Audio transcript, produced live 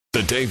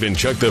The Dave and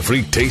Chuck the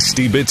Freak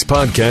Tasty Bits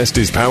podcast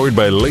is powered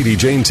by Lady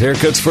Jane's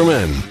Haircuts for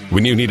Men.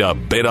 When you need a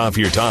bit off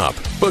your top,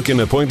 book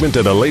an appointment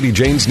at a Lady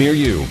Jane's near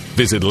you.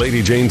 Visit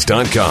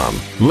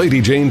LadyJanes.com.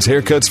 Lady Jane's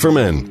Haircuts for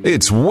Men.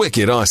 It's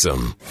wicked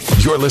awesome.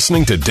 You're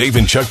listening to Dave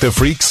and Chuck the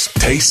Freak's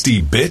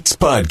Tasty Bits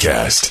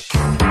podcast.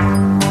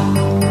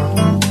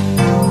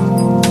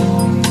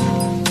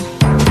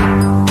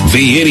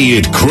 The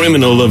idiot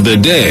criminal of the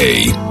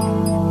day. You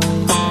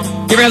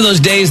ever have those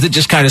days that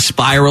just kind of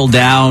spiral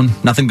down?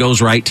 Nothing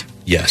goes right?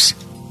 Yes.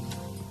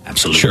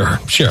 Absolutely.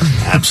 Sure.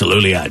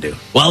 Absolutely, I do.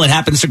 Well, it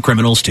happens to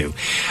criminals, too.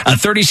 A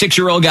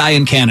 36-year-old guy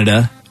in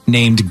Canada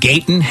named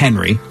Gayton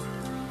Henry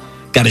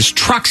got his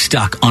truck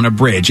stuck on a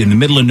bridge in the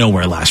middle of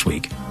nowhere last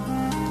week.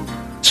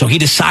 So he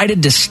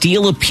decided to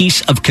steal a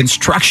piece of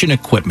construction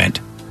equipment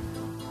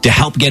to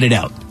help get it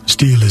out.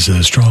 Steal is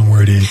a strong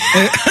word,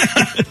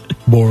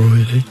 Borrow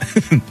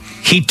it.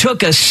 He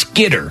took a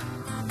skidder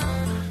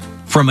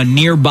from a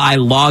nearby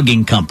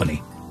logging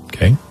company.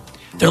 Okay.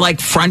 They're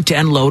like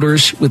front-end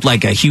loaders with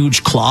like a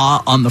huge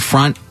claw on the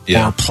front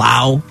or a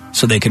plow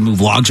so they can move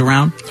logs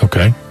around.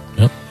 Okay.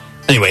 Yep.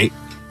 Anyway,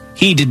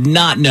 he did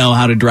not know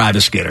how to drive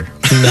a skidder.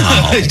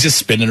 No. Just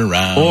spinning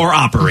around. Or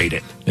operate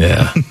it.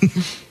 Yeah.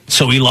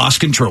 So he lost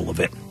control of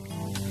it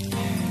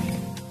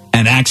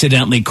and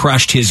accidentally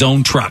crushed his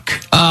own truck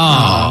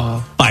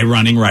by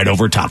running right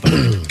over top of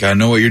it. Gotta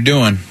know what you're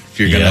doing if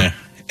you're gonna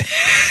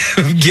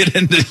get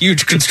into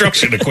huge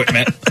construction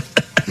equipment.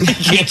 You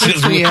can't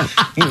just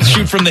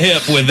shoot from the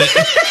hip with it.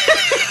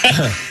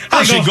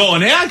 I should go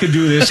in there. I could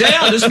do this. Hey,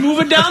 I'll just move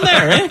it down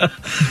there.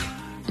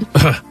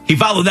 He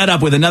followed that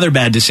up with another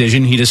bad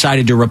decision. He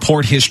decided to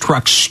report his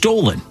truck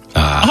stolen.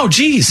 Oh,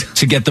 geez.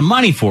 To get the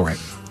money for it.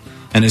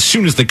 And as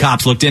soon as the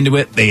cops looked into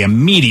it, they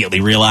immediately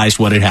realized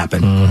what had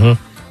happened.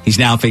 Mm-hmm. He's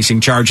now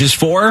facing charges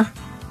for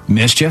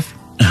mischief.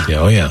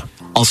 Oh, yeah.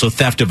 Also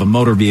theft of a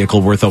motor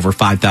vehicle worth over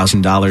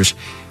 $5,000.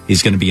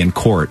 He's going to be in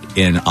court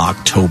in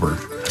October.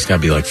 It's got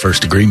to be like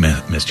first-degree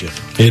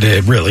mischief.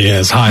 It really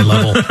is high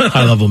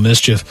level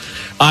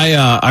mischief.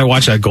 I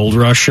watch that Gold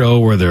Rush show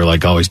where they're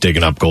like always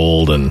digging up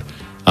gold, and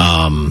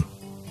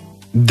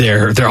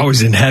they're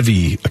always in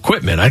heavy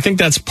equipment. I think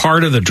that's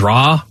part of the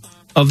draw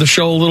of the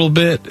show a little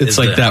bit. It's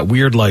like that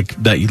weird like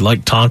that you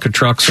like Tonka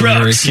trucks when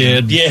you're a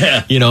kid.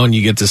 Yeah. You know, and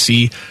you get to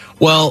see.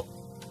 Well,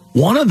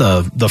 one of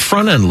the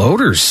front end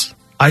loaders,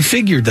 I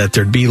figured that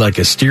there'd be like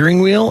a steering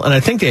wheel, and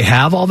I think they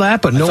have all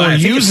that, but no one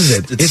uses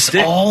it. It's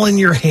all in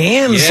your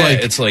hands. Yeah, like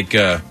it's like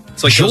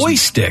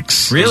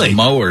joysticks. Those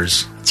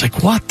mowers. It's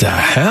like, what the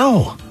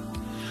hell?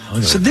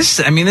 So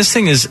this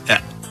thing is,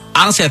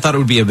 honestly, I thought it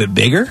would be a bit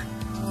bigger.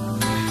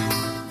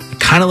 It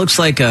kind of looks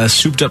like a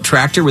souped-up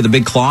tractor with a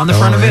big claw on the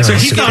front of it. yeah. So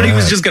he thought he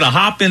was just going to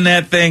hop in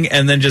that thing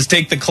and then just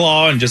take the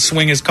claw and just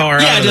swing his car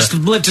out. Yeah, just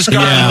lift his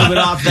car and move it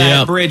off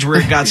that bridge where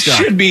it got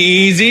stuck. Should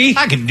be easy.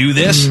 I can do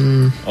this.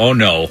 Oh,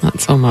 no. Not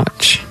so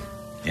much.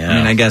 Yeah. I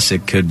mean, I guess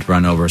it could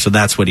run over. So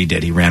that's what he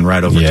did. He ran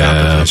right over top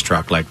of his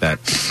truck like that.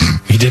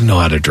 He didn't know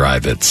how to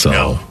drive it, so.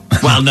 No.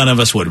 Well, none of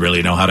us would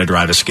really know how to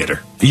drive a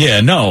skidder.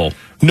 Yeah, no.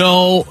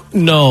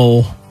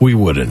 No, we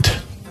wouldn't.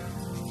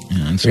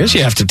 Yeah, I guess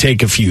you have to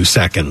take a few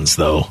seconds,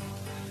 though.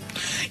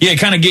 Yeah,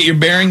 kind of get your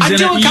bearings in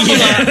it. I do a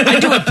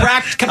couple of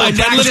practice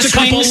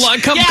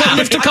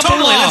lift a couple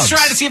totally. Let's logs.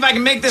 try to see if I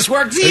can make this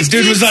work. This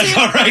dude was like,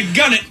 all right,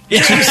 gun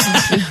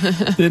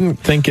it. Didn't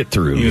think it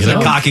through. He was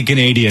a cocky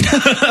Canadian.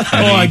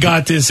 I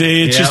got this,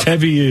 It's just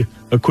heavy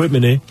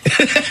equipment,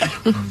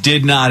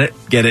 Did not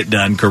get it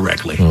done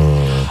correctly.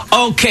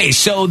 Okay,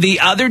 so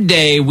the other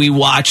day we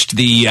watched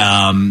the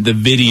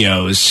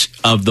videos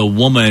of the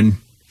woman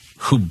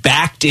who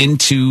backed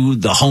into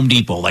the Home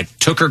Depot, like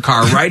took her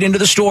car right into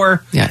the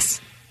store. Yes.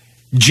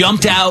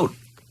 Jumped out,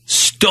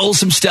 stole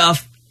some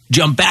stuff,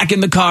 jumped back in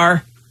the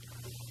car,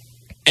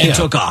 and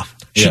took off.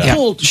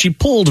 She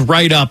pulled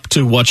right up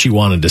to what she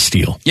wanted to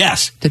steal.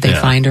 Yes. Did they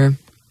find her?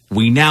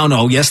 We now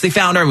know. Yes, they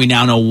found her, and we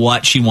now know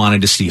what she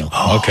wanted to steal.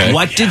 Okay.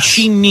 What did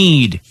she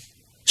need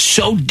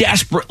so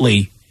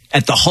desperately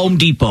at the Home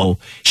Depot?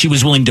 She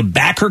was willing to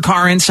back her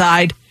car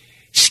inside,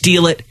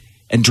 steal it,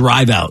 and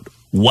drive out.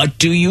 What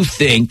do you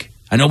think?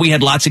 I know we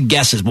had lots of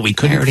guesses, but we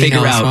couldn't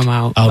figure out. So I'm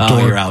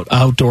out.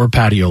 Outdoor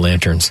patio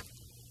lanterns.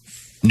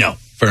 No.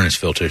 Furnace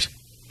filters.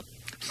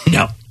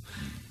 No.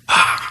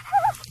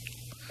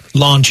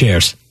 Lawn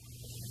chairs.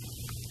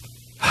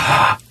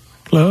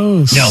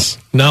 Close.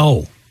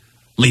 No.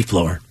 Leaf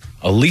blower.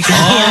 A leaf blower?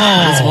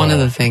 That was one of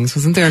the things.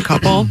 Wasn't there a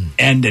couple?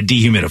 And a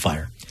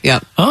dehumidifier.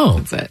 Yep. Oh.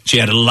 That's it. She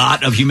had a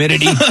lot of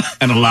humidity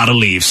and a lot of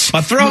leaves.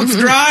 My throat's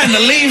dry and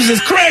the leaves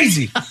is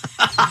crazy.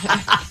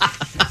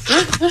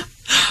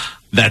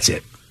 That's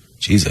it.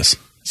 Jesus.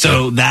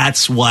 So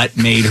that's what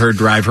made her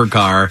drive her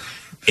car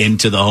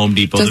into the Home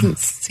Depot. Doesn't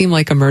seem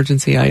like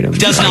emergency items.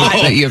 Does not.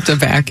 That you have to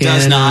back in.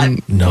 Does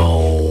not.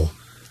 No.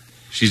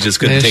 She just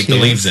couldn't There take she the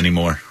is. leaves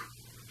anymore.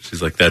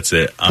 She's like, that's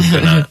it. I'm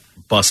going to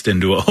bust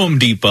into a Home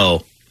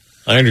Depot.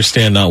 I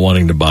understand not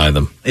wanting to buy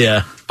them,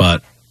 Yeah.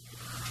 but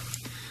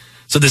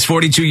So this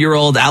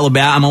 42-year-old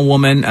Alabama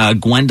woman,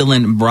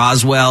 Gwendolyn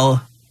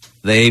Broswell,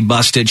 they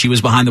busted. She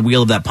was behind the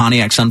wheel of that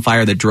Pontiac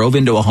Sunfire that drove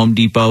into a Home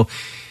Depot.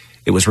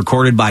 It was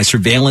recorded by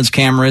surveillance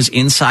cameras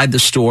inside the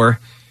store.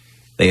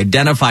 They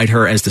identified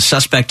her as the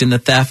suspect in the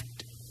theft.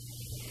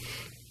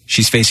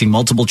 She's facing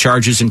multiple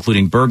charges,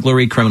 including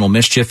burglary, criminal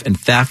mischief, and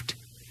theft.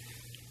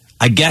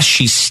 I guess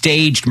she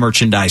staged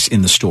merchandise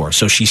in the store.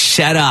 So she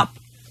set up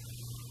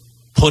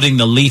putting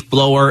the leaf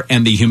blower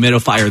and the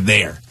humidifier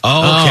there.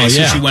 Oh, okay.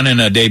 So she went in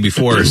a day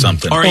before or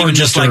something. Or even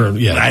just like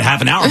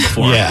half an hour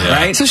before.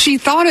 Right? So she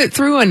thought it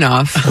through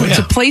enough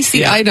to place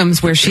the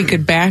items where she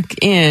could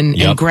back in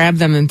and grab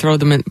them and throw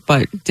them in,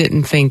 but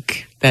didn't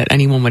think that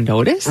anyone would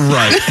notice.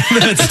 Right.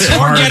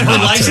 Or get her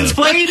license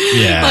plate.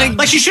 Yeah.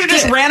 Like she should have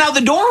just ran out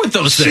the door with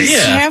those things. She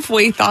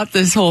halfway thought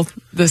this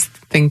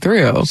thing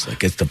through. It's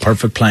like it's the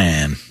perfect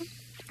plan.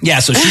 Yeah,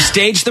 so she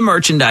staged the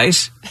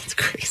merchandise. That's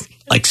crazy.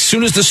 Like,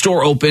 soon as the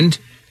store opened,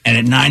 and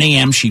at 9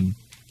 a.m., she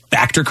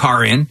backed her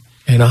car in.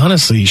 And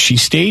honestly, she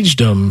staged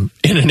them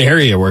in an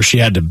area where she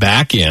had to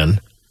back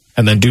in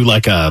and then do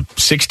like a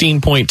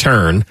 16-point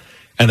turn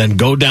and then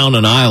go down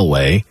an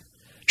aisleway.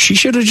 She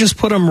should have just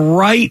put them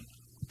right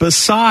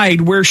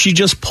beside where she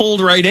just pulled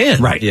right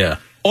in. Right. Yeah.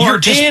 Or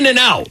just in and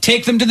out.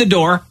 Take them to the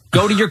door,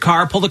 go to your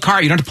car, pull the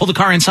car. You don't have to pull the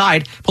car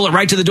inside. Pull it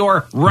right to the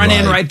door, run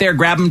in right there,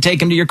 grab them, take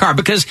them to your car.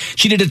 Because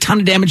she did a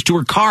ton of damage to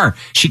her car.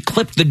 She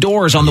clipped the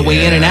doors on the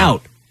way in and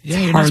out. Yeah,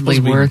 it's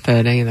hardly worth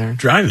it either.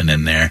 Driving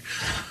in there.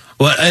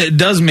 Well, it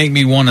does make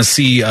me want to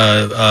see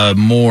a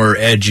more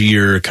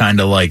edgier kind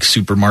of like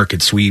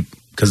supermarket sweep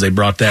because they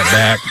brought that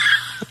back.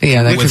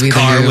 Yeah, that could be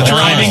the new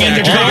driving in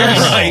the car.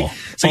 Right.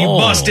 So you Oh,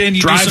 bust in,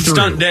 you do some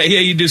stunt. Yeah,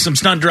 you do some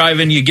stunt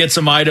driving. You get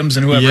some items,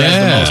 and whoever has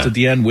the most at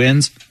the end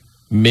wins.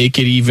 Make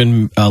it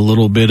even a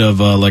little bit of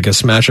like a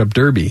smash-up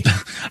derby.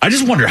 I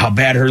just wonder how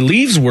bad her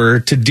leaves were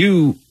to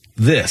do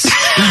this.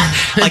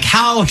 Like,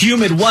 how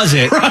humid was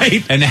it?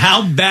 Right. And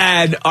how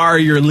bad are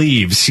your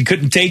leaves? She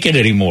couldn't take it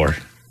anymore.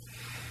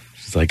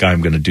 She's like,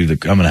 I'm going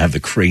to have the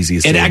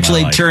craziest It day of my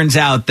actually life. turns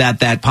out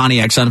that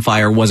Pontiac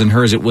Sunfire wasn't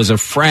hers. It was a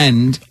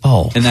friend.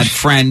 Oh. And that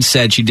friend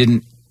said she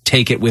didn't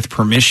take it with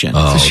permission.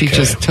 So she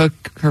just took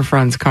her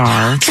friend's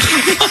car, ran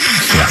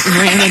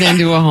it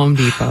into a Home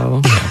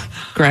Depot,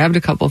 grabbed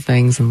a couple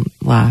things and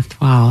left.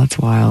 Wow, that's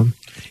wild.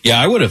 Yeah,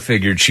 I would have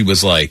figured she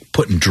was like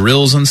putting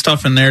drills and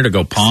stuff in there to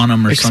go pawn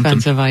them or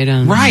Expensive something.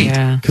 item. Right.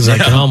 Yeah. Because I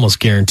can almost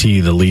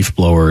guarantee the leaf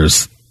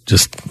blowers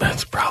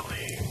that's probably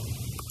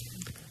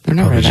They're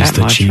never that just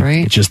the much, cheap,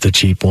 right? just the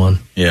cheap one.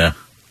 Yeah.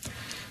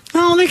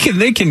 Well, they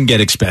can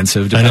get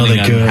expensive I know depending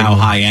they on could. how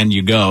high end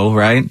you go,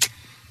 right?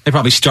 They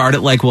probably start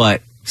at like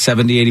what,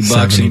 70, 80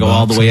 bucks and go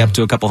all the way up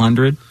to a couple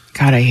hundred.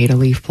 God, I hate a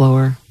leaf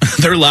blower.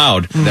 They're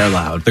loud. They're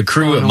loud. The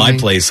crew at my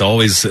place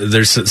always,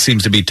 there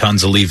seems to be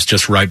tons of leaves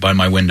just right by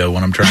my window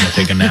when I'm trying to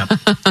take a nap.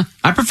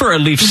 I prefer a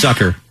leaf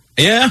sucker.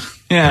 Yeah.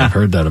 Yeah. I've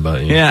heard that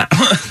about you. Yeah.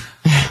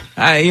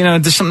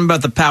 There's something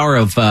about the power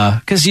of,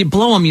 because you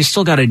blow them, you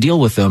still got to deal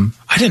with them.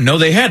 I didn't know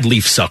they had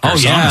leaf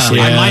suckers, honestly.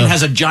 Mine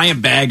has a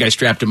giant bag I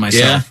strapped to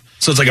myself. Yeah.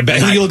 So it's like a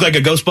bag. You look like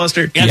a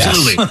Ghostbuster?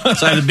 Absolutely.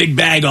 So I have a big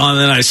bag on,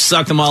 and then I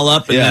suck them all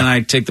up, and then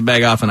I take the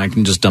bag off, and I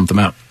can just dump them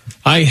out.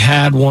 I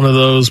had one of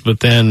those, but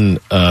then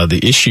the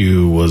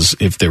issue was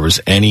if there was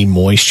any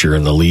moisture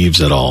in the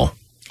leaves at all.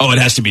 Oh, it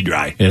has to be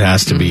dry. It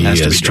has to be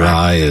Has to as be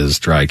dry. as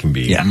dry can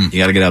be. Yeah, you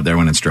got to get out there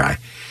when it's dry.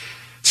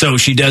 So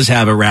she does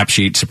have a rap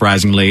sheet,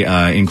 surprisingly,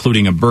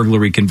 including a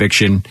burglary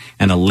conviction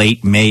and a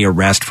late May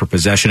arrest for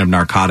possession of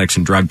narcotics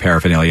and drug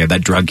paraphernalia.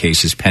 That drug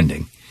case is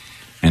pending.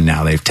 And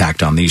now they've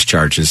tacked on these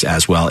charges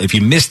as well. If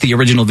you missed the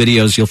original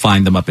videos, you'll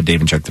find them up at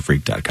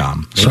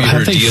daveandchuckthefreak.com. So Maybe have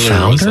her they dealer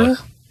found was her? like-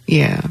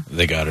 Yeah.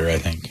 They got her, I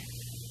think.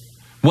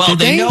 Well, Did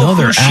they? know No,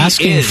 who they're she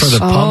asking is. for the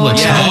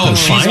public's yeah. help in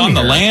she's finding on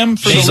the her. lam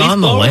for She's the leaf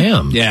on the blower?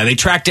 lam. Yeah, they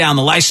tracked down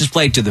the license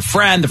plate to the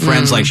friend. The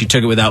friend's like, she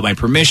took it without my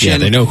permission. Yeah,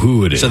 they know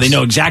who it is. So they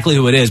know exactly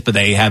who it is, but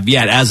they have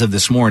yet, as of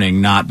this morning,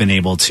 not been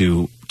able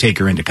to take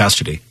her into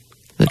custody.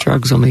 The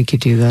drugs will make you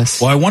do this.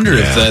 Well, I wonder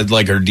if that,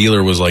 like, her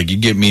dealer was like, you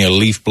get me a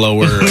leaf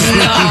blower or a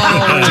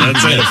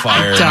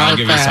humidifier, and I'll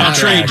give you some. I'll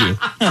trade you.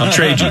 I'll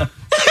trade you.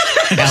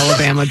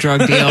 Alabama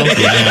drug deal.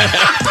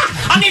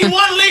 I need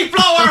one leaf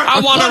blower. I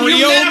want a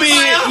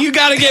Ryobi. You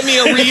got to get me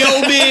a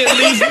Ryobi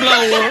leaf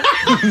blower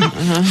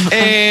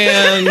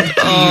and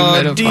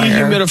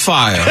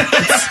dehumidifier.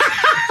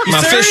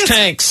 My fish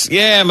tanks.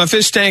 Yeah, my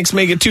fish tanks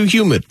make it too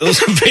humid.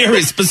 Those are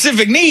very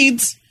specific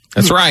needs.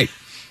 That's right.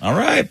 All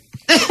right.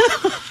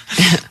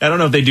 I don't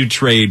know if they do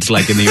trades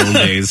like in the old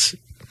days.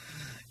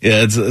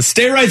 Yeah,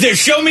 stay right there.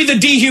 Show me the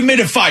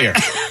dehumidifier.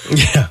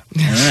 Yeah.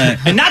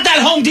 And not that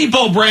Home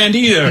Depot brand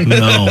either.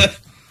 No.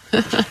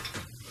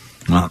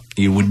 Well,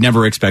 you would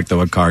never expect,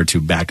 though, a car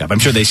to back up. I'm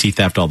sure they see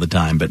theft all the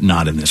time, but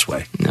not in this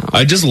way. No.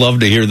 I just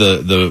love to hear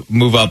the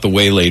move out the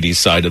way ladies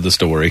side of the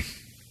story.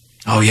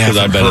 Oh, yeah, 'Cause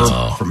I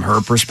bet from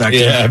her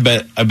perspective. Yeah,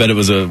 I bet it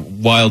was a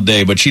wild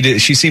day, but she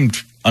seemed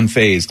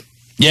unfazed.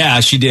 Yeah,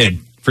 she did,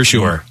 for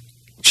sure.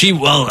 She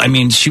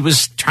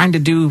was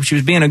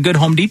being a good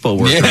Home Depot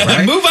worker,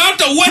 right? Move out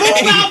the way.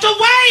 Move out the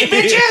way,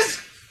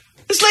 bitches!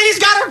 This lady's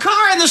got her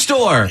car in the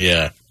store.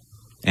 Yeah.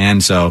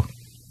 And so,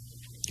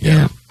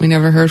 Yeah. We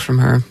never heard from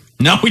her.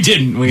 No, we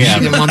didn't. We She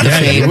haven't. didn't want the Yeah,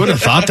 you fame. would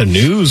have thought the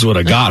news would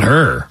have got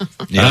her.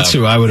 That's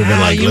who I would have been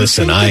like, you would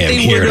listen, think I that am they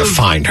here to would've-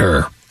 find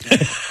her.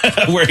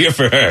 We're here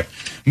for her.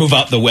 Move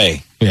out the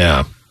way.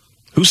 Yeah.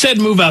 Who said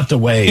move out the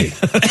way?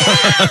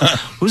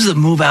 Who's the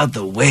move out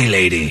the way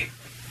lady?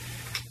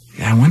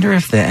 Yeah, I wonder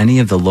if any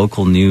of the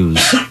local news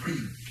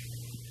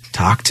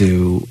talked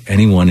to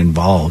anyone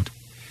involved.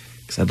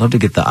 Because I'd love to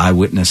get the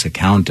eyewitness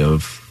account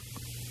of.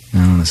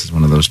 No, this is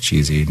one of those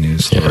cheesy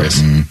news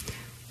stories. Do they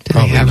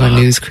Probably have not. a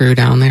news crew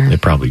down there? They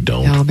probably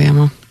don't.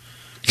 Alabama?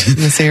 In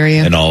this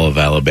area? In all of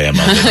Alabama.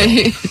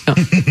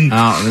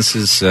 Oh, this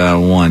is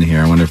one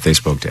here. I wonder if they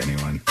spoke to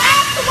anyone.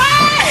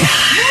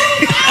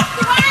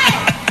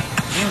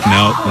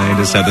 No, they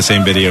just have the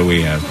same video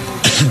we have.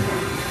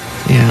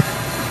 Yeah.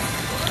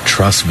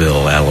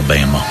 Trussville,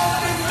 Alabama.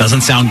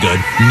 Doesn't sound good.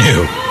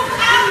 No.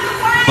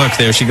 Look,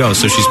 there she goes.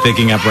 So she's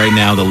picking up right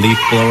now the leaf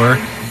blower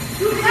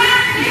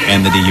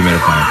and the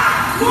dehumidifier.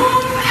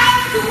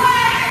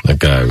 That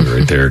guy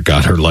right there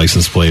got her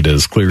license plate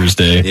as clear as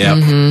day.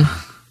 Yep.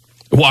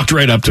 Walked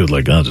right up to it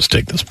like, I'll just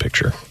take this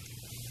picture.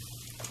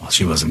 Well,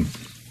 she wasn't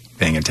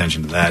paying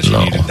attention to that. She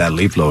No. needed that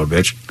leaf blower,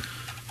 bitch.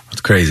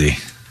 It's crazy.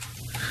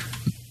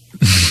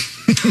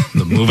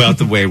 The move out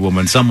the way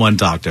woman. Someone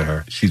talk to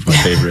her. She's my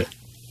favorite.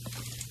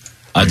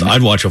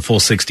 I'd watch a full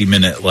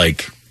 60-minute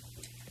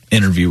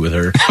interview with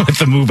her. With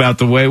the move out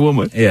the way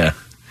woman. Yeah.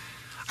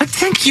 I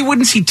think you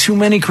wouldn't see too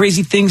many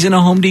crazy things in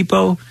a Home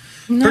Depot.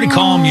 Pretty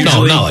calm No,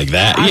 usually. not like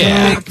that. I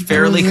Yeah. think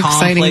fairly It was an calm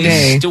exciting place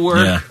day. to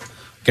work. Yeah.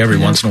 Every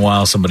once in a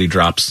while, somebody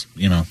drops,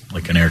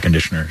 like an air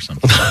conditioner or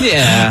something.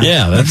 Yeah.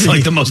 Yeah, That's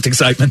like the most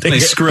excitement They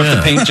get. screw up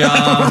the paint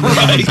job.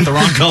 Right. Put the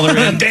wrong color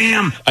in.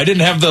 Damn. I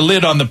didn't have the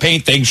lid on the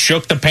paint thing.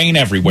 Shook the paint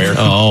everywhere.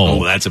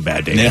 Oh, That's a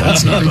bad day. Yeah.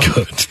 that's not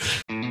good.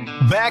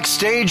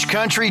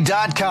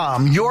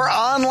 BackstageCountry.com, your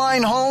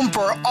online home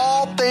for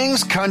all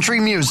things country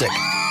music.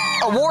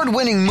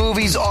 Award-winning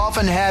movies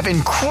often have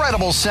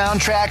incredible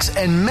soundtracks,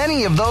 and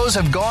many of those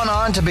have gone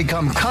on to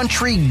become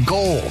country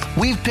gold.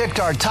 We've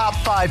picked our top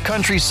 5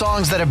 country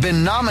songs that have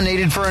been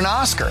nominated for an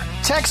Oscar.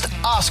 Text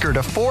Oscar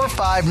to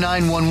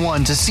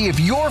 45911 to see if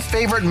your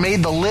favorite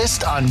made the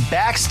list on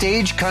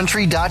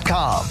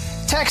BackstageCountry.com.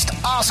 Text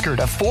Oscar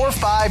to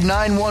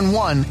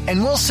 45911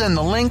 and we'll send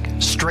the link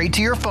straight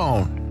to your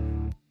phone.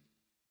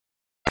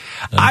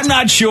 I'm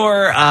not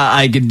sure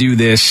I could do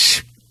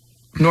this.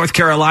 North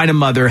Carolina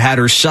mother had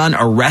her son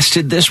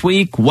arrested this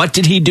week. What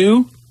did he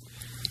do?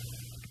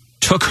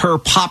 Took her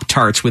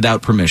Pop-Tarts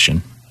without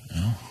permission.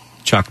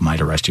 Chuck might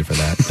arrest you for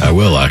that. I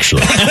will,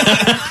 actually.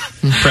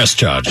 Press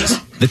charges.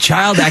 The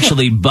child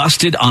actually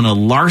busted on a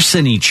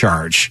larceny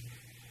charge,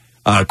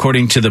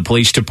 according to the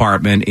police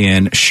department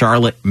in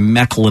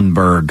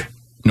Charlotte-Mecklenburg,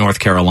 North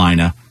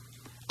Carolina.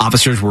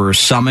 Officers were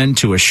summoned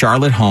to a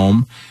Charlotte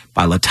home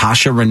by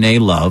Latasha Renee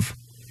Love.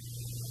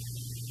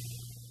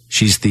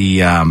 She's the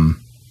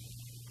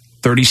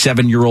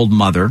 37-year-old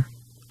mother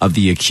of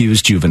the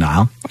accused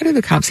juvenile. Why do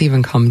the cops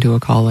even come to a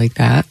call like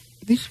that?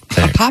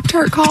 A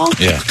Pop-Tart call?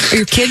 Yeah. Or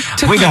your kid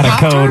took We the got a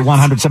code Pop-Tarts?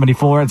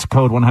 174. It's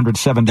code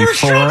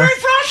 174.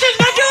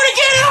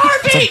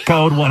 It's a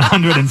code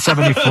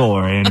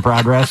 174 in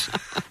progress.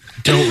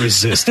 Don't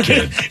resist,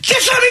 kid.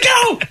 Just let me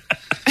go!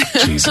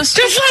 Jesus.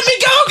 Just let me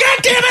go,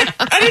 goddammit!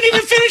 I didn't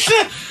even finish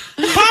the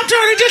Pop-Tart.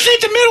 I just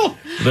ate the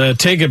middle.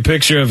 Take a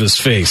picture of his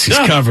face. He's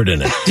covered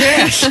in it.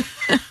 Yes.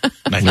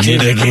 My We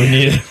kid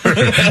need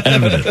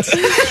evidence.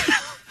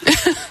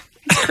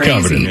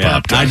 Covered in Crazy.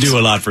 Pop-Tarts. I do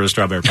a lot for a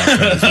strawberry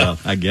Pop-Tart as well.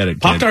 I get it,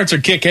 kid. Pop-Tarts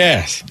are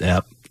kick-ass.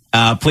 Yep.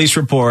 Police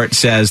report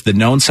says the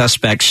known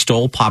suspect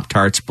stole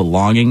Pop-Tarts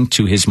belonging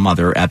to his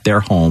mother at their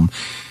home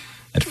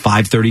at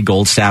 530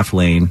 Goldstaff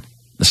Lane.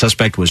 The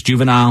suspect was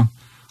juvenile,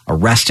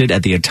 arrested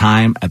at the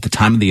time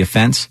of the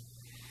offense.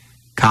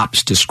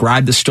 Cops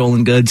described the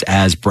stolen goods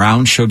as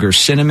brown sugar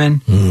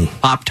cinnamon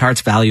Pop-Tarts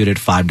valued at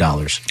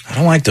 $5. I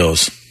don't like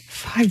those.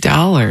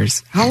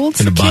 $5. How old's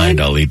In the a kid? bind,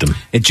 I'll eat them.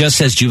 It just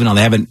says juvenile.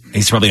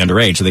 He's probably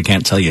underage, so they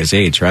can't tell you his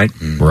age, right?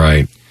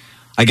 Right.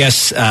 I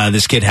guess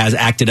this kid has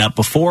acted up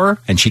before,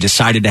 and she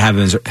decided to have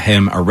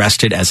him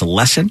arrested as a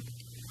lesson.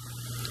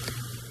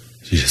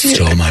 You just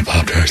stole my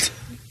Pop-Tarts.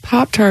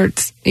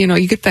 Pop-Tarts,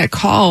 you get that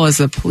call as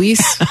a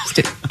police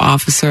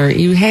officer.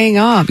 You hang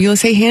up. You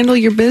say, handle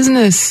your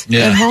business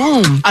at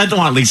home. I don't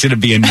want Lisa to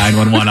be a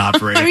 911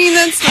 operator. I mean,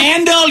 that's...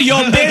 Handle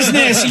your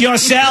business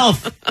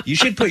yourself. You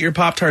should put your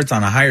Pop-Tarts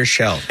on a higher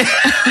shelf.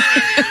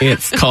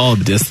 It's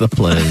called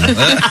discipline.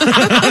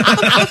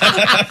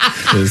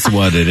 Is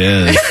what it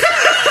is.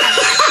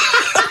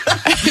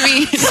 I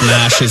mean,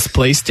 Smash his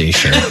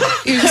PlayStation.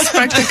 you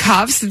expect the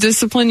cops to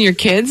discipline your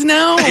kids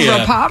now over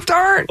Yeah. a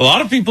Pop-Tart? A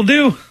lot of people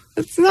do.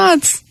 It's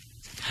nuts.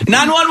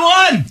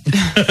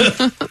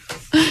 911.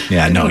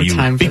 Yeah, no, you.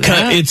 Time for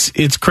Because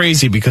that. it's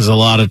crazy because a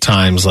lot of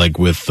times, like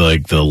with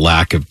the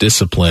lack of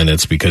discipline,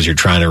 it's because you're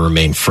trying to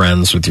remain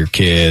friends with your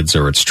kids,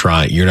 or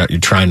you're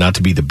trying not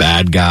to be the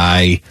bad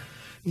guy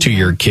to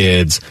your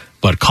kids.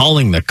 But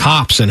calling the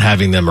cops and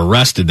having them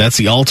arrested, that's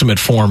the ultimate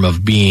form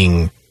of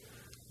being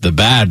the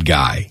bad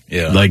guy.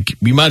 Yeah. Like,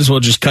 you might as well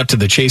just cut to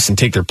the chase and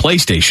take their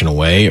PlayStation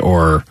away,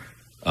 or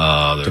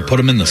to put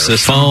them in the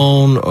system.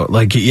 Phone, or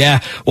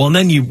Well, and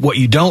then what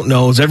you don't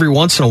know is every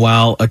once in a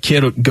while a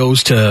kid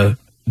goes to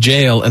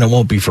jail, and it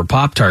won't be for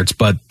Pop-Tarts,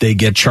 but they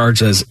get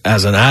charged as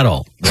an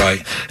adult,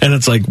 right? And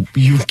it's like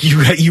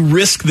you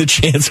risk the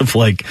chance of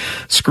like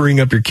screwing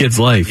up your kid's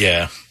life.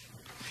 Yeah.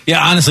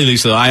 Honestly,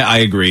 Lisa, I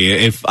agree.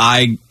 If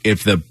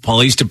the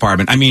police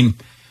department, I mean,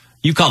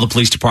 you call the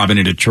police department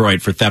in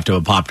Detroit for theft of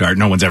a Pop-Tart,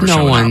 no one's ever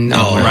showing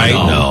up. Right?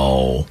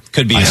 No.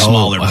 Could be a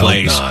smaller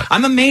place.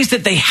 I'm amazed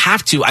that they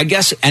have to. I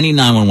guess any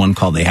 911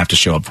 call they have to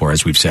show up for,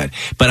 as we've said.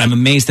 But I'm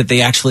amazed that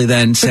they actually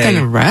then say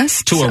an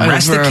arrest to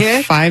arrest the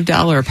kid. A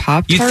 $5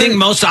 Pop-Tart. You think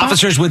most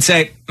officers would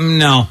say,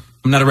 "No,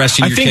 I'm not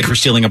arresting your kid for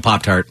stealing a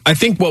Pop-Tart"? I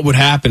think what would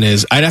happen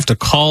is I'd have to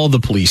call the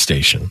police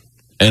station,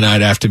 and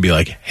I'd have to be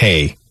like,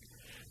 "Hey,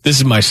 this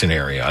is my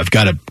scenario. I've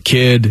got a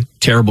kid,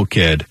 terrible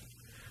kid.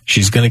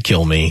 She's going to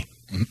kill me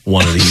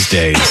one of these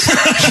days.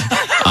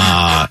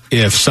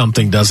 If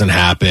something doesn't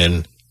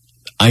happen,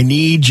 I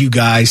need you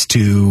guys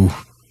to,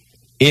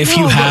 if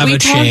you have a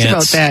chance." Talked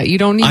about that. You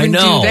don't even do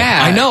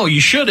that. I know. You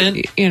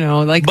shouldn't.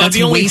 But that's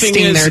the only wasting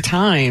thing is, their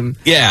time.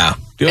 Yeah.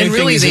 The only And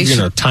thing really is they if you're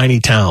in a tiny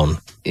town.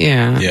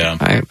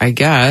 Yeah. I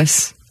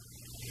guess.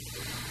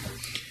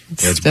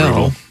 It's Still.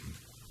 brutal.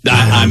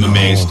 I'm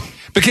amazed.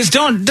 Because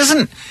don't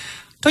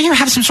you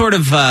have some sort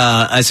of,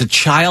 as a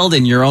child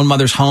in your own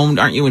mother's home,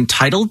 aren't you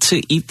entitled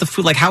to eat the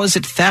food? Like, how is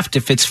it theft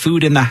if it's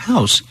food in the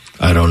house?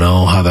 I don't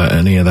know how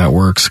any of that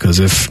works, because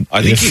if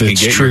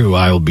it's true,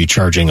 I will be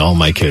charging all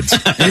my kids.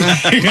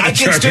 My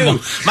kids do.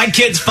 My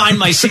kids find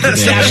my secret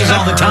stashes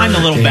all the time, the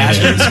little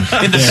bastards.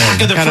 In the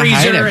back of the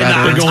freezer.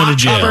 They're going to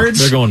jail. Cupboards.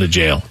 They're going to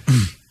jail.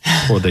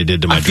 What they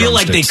did to my I feel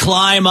like they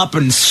climb up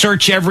and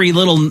search every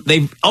little.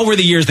 Over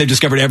the years, they've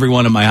discovered every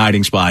one of my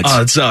hiding spots.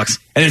 Oh, it sucks.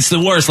 And it's the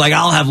worst. Like,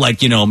 I'll have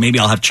maybe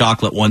I'll have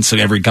chocolate once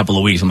every couple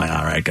of weeks. I'm like,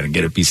 all right, gonna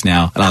get a piece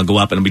now. And I'll go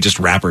up and it'll be just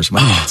wrappers. I'm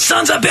like,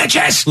 sons of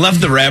bitches!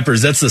 Love the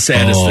wrappers. That's the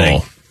saddest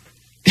thing.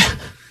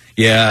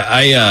 Yeah,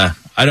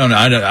 I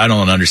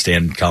don't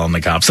understand calling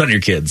the cops on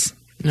your kids.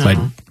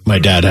 No. My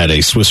dad had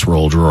a Swiss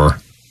roll drawer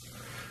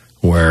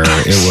where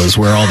it was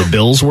where all the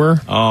bills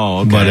were. Oh,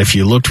 okay. But if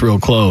you looked real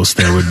close,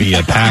 there would be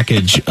a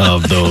package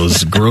of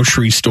those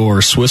grocery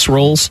store Swiss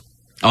rolls.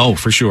 Oh,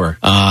 for sure.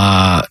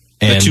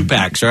 And the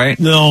 2-packs, right?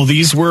 No,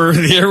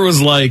 there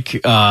was like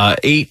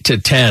 8 to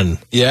 10.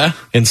 Yeah?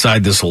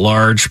 Inside this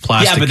large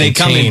plastic Yeah, but they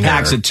container. come in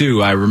packs of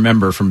 2, I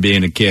remember from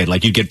being a kid.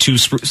 Like, you get two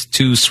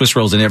Swiss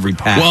rolls in every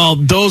pack. Well,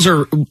 those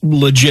are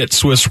legit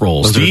Swiss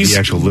rolls. Those are the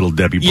actual Little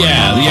Debbie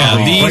brand.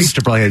 Yeah. These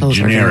probably had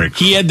generic.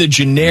 He had the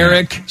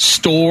generic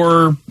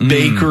store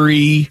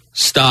bakery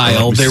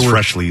style. Like they were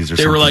Freshly's or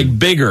they were something. like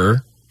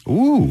bigger.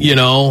 Ooh.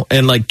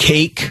 And like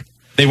cake.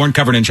 They weren't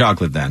covered in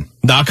chocolate then.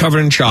 Not covered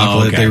in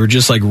chocolate. Oh, okay. They were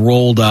just like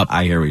rolled up.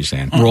 I hear what you're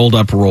saying. Rolled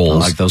up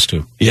rolls. I like those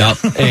too. Yep.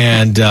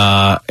 and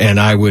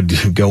I would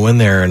go in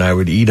there and I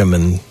would eat them,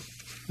 and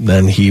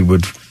then he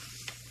would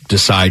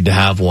decide to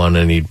have one,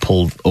 and he'd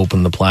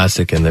open the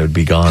plastic and they would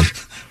be gone.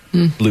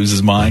 Lose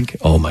his mind.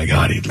 Oh my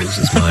God, he'd lose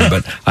his mind.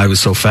 But I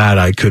was so fat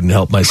I couldn't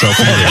help myself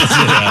eat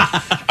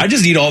it. I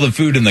just eat all the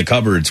food in the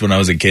cupboards when I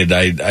was a kid.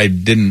 I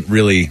didn't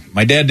really.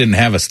 My dad didn't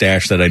have a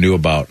stash that I knew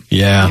about.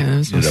 Yeah,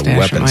 there's no He had stash a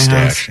weapon at my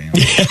stash.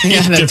 house.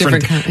 Yeah, that's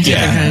different kind.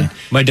 Yeah.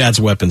 My dad's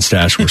weapon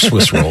stash were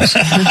Swiss rolls.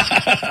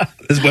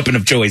 His weapon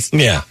of choice.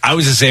 Yeah. I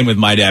was the same with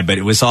my dad, but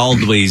it was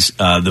always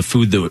the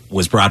food that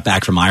was brought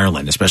back from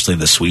Ireland, especially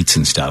the sweets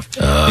and stuff.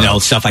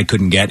 Stuff I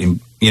couldn't get in,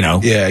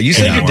 Yeah, you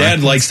said your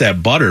dad likes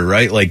that butter,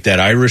 right? Like that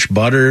Irish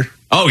butter.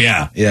 Oh,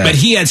 yeah. Yeah. But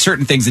he had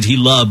certain things that he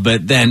loved,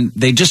 but then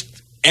they just,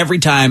 every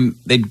time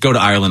they'd go to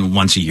Ireland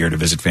once a year to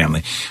visit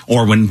family,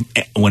 or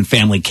when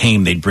family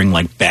came, they'd bring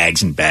like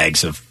bags and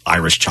bags of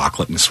Irish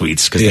chocolate and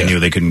sweets because they knew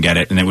they couldn't get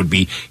it, and it would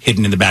be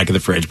hidden in the back of the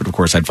fridge, but of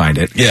course I'd find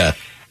it. Yeah.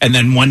 And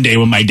then one day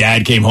when my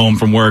dad came home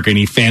from work and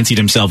he fancied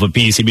himself a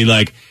piece, he'd be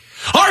like,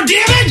 "Oh, damn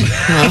it!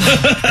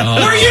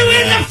 Were you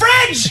in the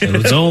fridge?"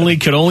 It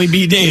could only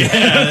be Dave.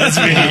 Yeah, that's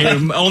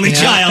me. Only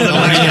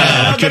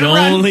child. Could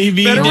only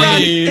be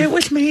Dave. It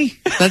was me.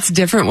 That's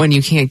different when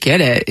you can't get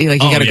it.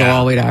 Like, you got to go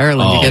all the way to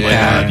Ireland to get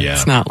that. yeah.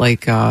 It's not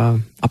like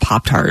a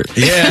Pop-Tart.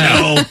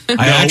 Yeah.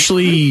 I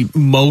actually,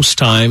 most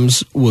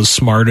times, was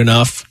smart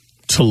enough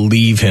to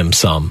leave him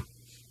some.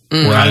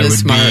 Where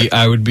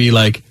I would be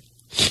like,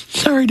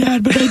 "Sorry,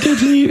 Dad, but I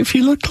did leave. If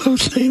you look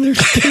closely, there's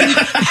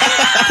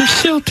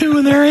still 2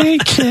 in there. I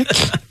ate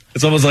 6.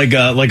 It's almost like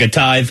a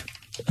tithe.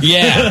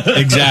 Yeah,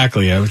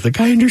 exactly. I was like,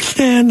 I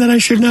understand that I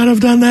should not have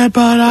done that,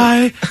 but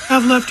I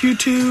have left you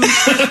 2.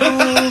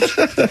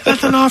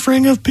 That's an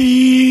offering of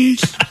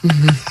peace.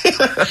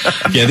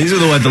 Yeah, these are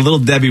the Little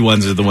Debbie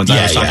ones are the ones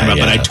I was talking about,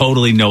 but I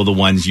totally know the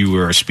ones you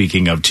were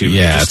speaking of too.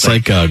 Yeah, it's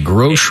like a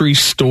grocery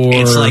store.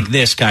 It's like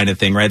this kind of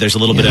thing, right? There's a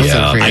little bit of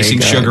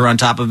icing sugar on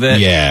top of it.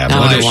 Yeah,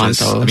 now I want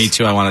those. Me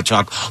too. I want a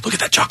chocolate. Look at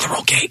that chocolate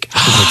roll cake.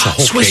 It's a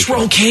whole Swiss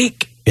roll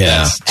cake.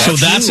 Yeah, so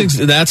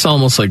that's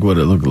almost like what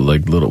it looked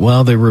like.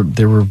 Well, they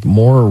were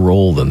more a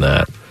roll than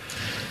that,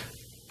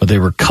 but they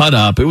were cut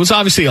up. It was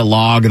obviously a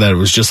log that it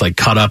was just like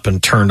cut up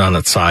and turned on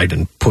its side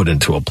and put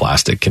into a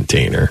plastic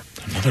container.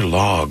 Another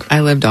log. I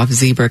lived off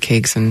zebra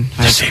cakes in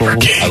high school.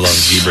 I love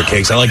zebra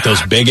cakes. I like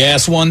those big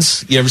ass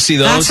ones. You ever see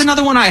those? That's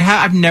another one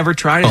I've never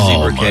tried a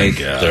zebra my cake.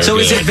 God. So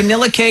is it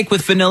vanilla cake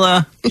with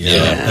vanilla? Yeah,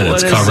 and What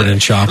it's is covered it? in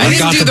chocolate. I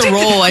didn't do the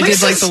roll. I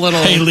did like the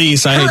little. Hey,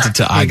 Lise, I hate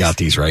to I got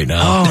these right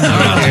now. Oh, I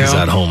got no. these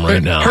at home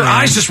right now. Her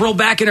eyes just rolled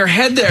back in her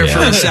head there for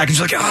Yeah. a second.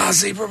 She's like,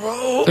 zebra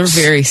rolls. They're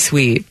very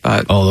sweet,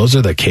 but Oh, those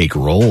are the cake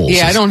rolls.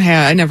 yeah,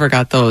 I never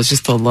got those.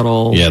 Just the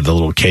little. Yeah, the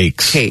little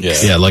cakes.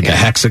 Cakes. Yeah, like a Yeah.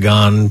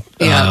 hexagon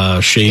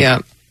shape. Yeah.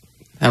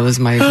 That was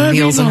my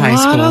meals in high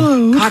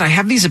school. God, I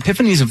have these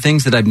epiphanies of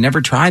things that I've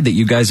never tried that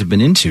you guys have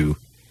been into.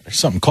 There's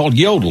something called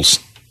yodels.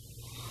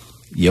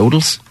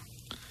 Yodels?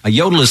 A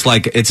yodel is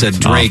like, it's a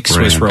Drake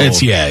off-brand. Swiss roll.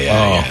 It's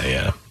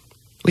yeah.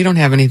 We don't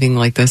have anything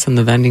like this in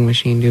the vending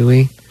machine, do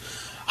we?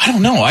 I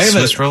don't know. I have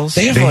Swiss rolls?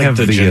 They have They like have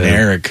the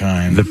generic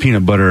kind. The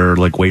peanut butter,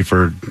 like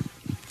wafer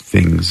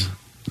things,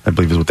 I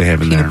believe is what they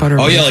have in Peanut there. butter.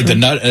 Oh yeah, like the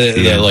nut,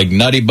 Yeah. the, like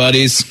Nutty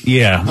Buddies.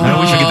 Yeah, I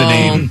always forget the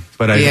name,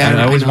 but Yeah,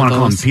 I always I know want to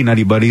call them those.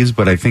 Peanutty Buddies,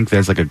 but I think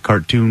there's like a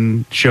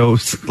cartoon show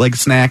like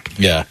snack.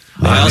 Yeah,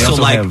 I They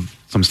also like have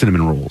some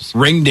cinnamon rolls.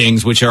 ring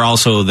dings, which are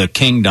also the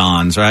King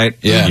Dons, right?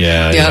 yeah,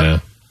 Yeah.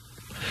 Yep.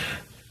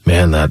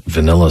 Man, that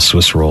vanilla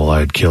Swiss roll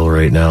I'd kill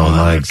right now.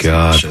 My That's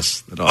God.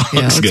 delicious. It all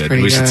Yeah, looks it's good.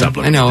 pretty We should good. stop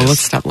looking I know, at this.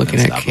 let's stop looking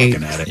at cake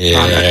looking at it.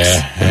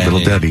 yeah. Little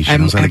Debbie, she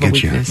knows how to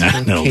get you.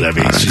 Little Cake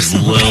Debbie, products. she's a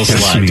little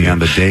Kiss slut. me on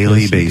the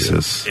daily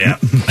basis. Yeah.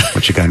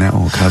 What you got now?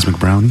 Oh, cosmic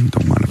brownie.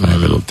 Don't mind if I have a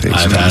little taste.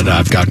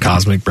 I've got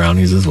cosmic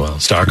brownies as well.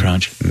 Star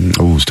Crunch.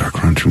 Oh, Star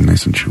Crunch,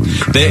 nice and chewy.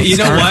 and crunchy. You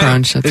know Star what?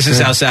 Crunch, that's This is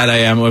good. how sad I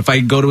am. If I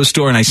go to a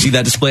store and I see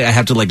that display, I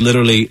have to like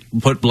literally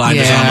put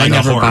blinders Yeah, on I like a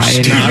never horse. buy any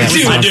of that I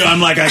stuff. do. I'm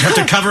like, I have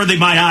to cover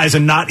my eyes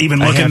and not even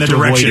look in the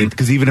direction.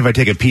 Because even if I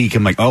take a peek,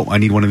 I'm like, oh, I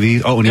need one of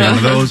these. Oh, I need one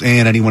of those,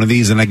 and I need one of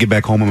these. And I get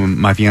back home, and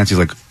my fiance's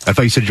like, I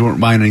thought you said you weren't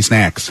buying any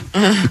snacks.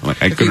 I'm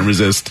like, I couldn't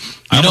resist.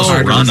 I almost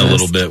hard to run a resist.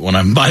 little bit when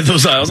I'm by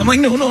those aisles. I'm like,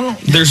 no.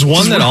 There's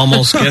one that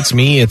almost gets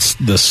me. It's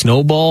the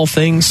snowball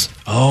things.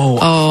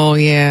 Oh,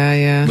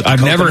 yeah.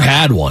 I've never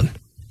had one.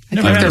 I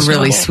think they're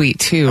really sweet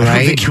too, I don't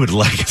right? think you would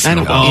like it. I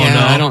don't. Oh, yeah,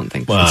 no. I don't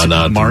think. Well, so.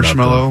 not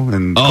Marshmallow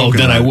and Oh, coconut.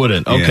 then I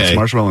wouldn't. Yeah, Okay. it's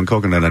marshmallow and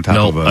coconut on top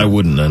No, of a I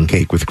wouldn't then.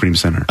 cake with cream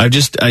center.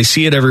 I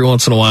see it every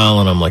once in a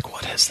while, and I'm like,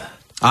 what is that?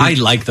 I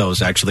like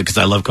those actually because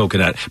I love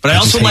coconut. But I I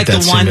just also hate like the that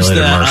ones simulated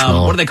that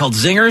marshmallow. what are they called?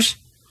 Zingers?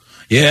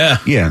 Yeah,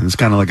 Yeah, it's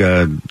kind of like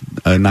a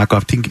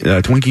knockoff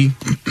Twinkie.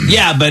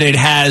 Yeah, but it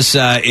has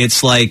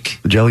it's like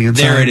The jelly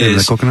inside There it and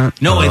is. the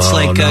coconut? No, it's Oh,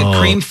 like no.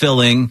 cream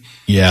filling.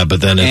 Yeah,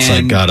 but then it's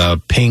And- like got a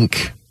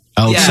pink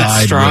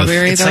outside.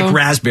 strawberry. It's though? like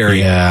raspberry.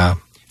 Yeah.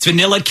 It's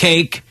vanilla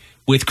cake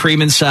with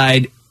cream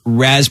inside,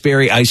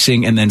 raspberry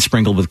icing, and then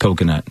sprinkled with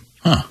coconut.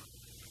 I've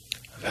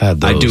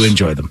had those. I do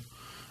enjoy them.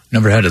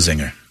 never had a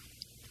zinger.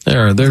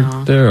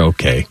 They're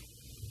okay.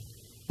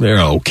 They're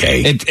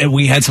okay.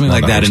 We had something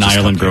like Not that in a hostess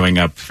Ireland company. growing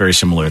up. Very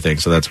similar thing,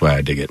 so that's why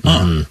I dig it.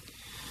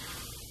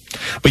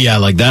 But yeah,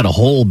 like that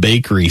whole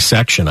bakery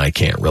section, I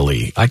can't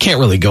really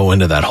go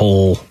into the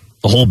whole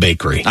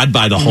bakery. I'd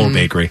buy the whole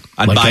bakery.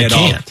 I'd Like, buy I it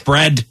all. can't.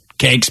 Bread,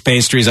 cakes,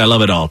 pastries. I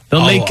love it all.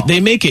 They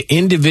make an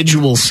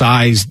individual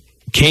sized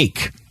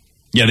cake.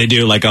 Yeah, they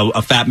do like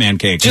a fat man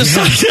cake. Just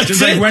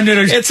like when did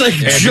it's like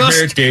Happy just,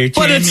 birthday,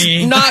 but it's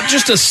Timmy. not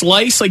just a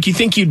slice. Like you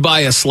think you'd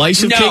buy a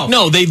slice of No. cake.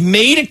 No, they've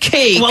made a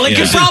cake. Well, it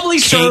could It's a probably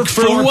cake serve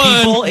for four one.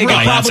 people. It could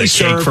Right, probably that's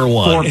a cake serve for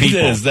one. four It people.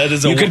 is. That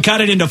is a you one- could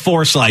cut it into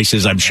 4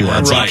 slices, I'm sure.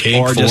 That's a cake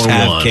or just for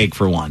have one. cake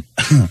for one.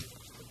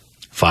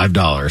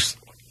 $5.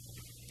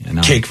 You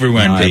know, Cake for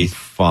one, now I've please.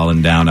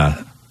 fallen down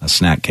a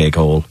snack cake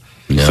hole.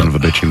 Son of a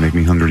bitch, you make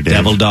me hungry, Dave.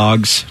 Devil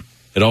dogs,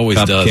 It always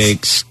does.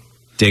 cupcakes,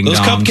 ding Those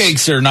dongs.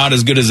 cupcakes are not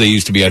as good as they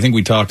used to be. I think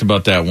we talked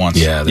about that once.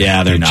 Yeah,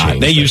 They're not.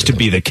 changed They used to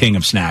everything. be the king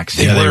of snacks.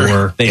 Yeah, they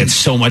were. They had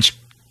so much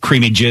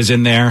creamy jizz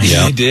in there.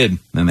 Yeah, they did.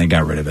 Then they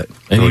got rid of it.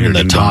 And Throw even your the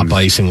ding top dongs.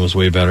 icing was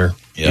way better.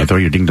 Yeah, throw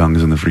your ding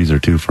dongs in the freezer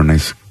too for a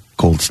nice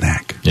cold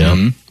snack.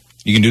 Yeah.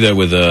 You can do that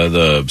with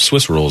the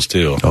Swiss rolls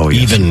too. Oh,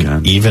 yes, you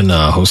can. even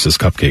Hostess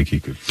cupcake you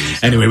could freeze.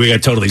 Anyway, we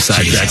got totally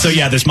sidetracked. So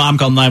yeah, this mom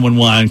called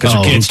 911 because her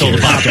Oh, kid who stole the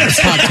cares?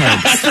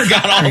 Pop-Tarts. I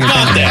forgot all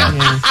about that.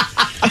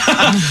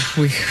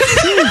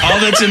 All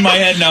that's in my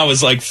head now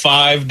is like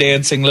 5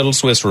 dancing little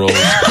Swiss rolls.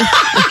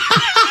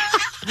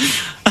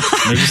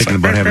 Thinking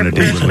about having a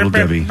date with Little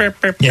Debbie. Their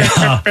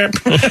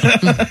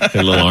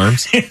little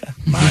arms.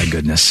 My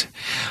goodness.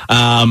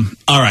 All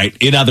right.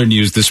 In other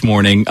news this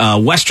morning,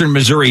 Western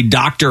Missouri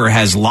doctor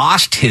has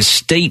lost his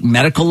state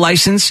medical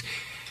license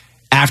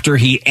after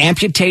he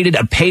amputated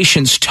a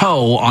patient's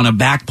toe on a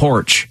back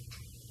porch.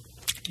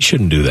 You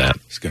shouldn't do that.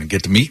 He's going to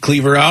get the meat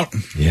cleaver out.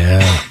 Yeah.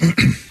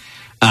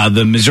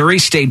 The Missouri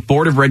State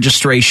Board of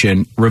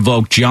Registration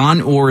revoked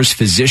John Orr's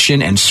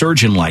physician and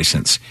surgeon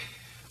license.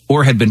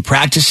 Orr had been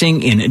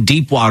practicing in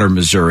Deepwater,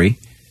 Missouri.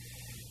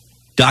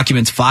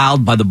 Documents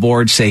filed by the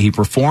board say he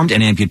performed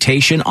an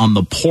amputation on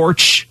the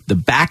porch, the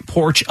back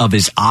porch of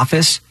his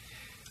office,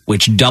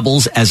 which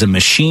doubles as a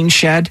machine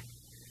shed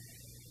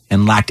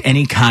and lacked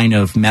any kind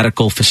of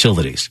medical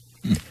facilities.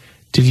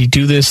 Did he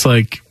do this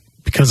like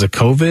because of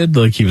COVID?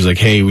 Like he was like,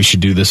 hey, we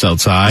should do this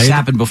outside? This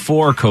happened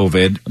before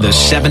COVID. The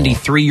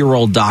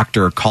 73-year-old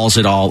doctor calls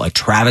it all a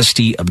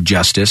travesty of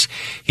justice.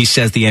 He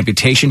says the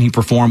amputation he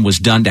performed was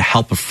done to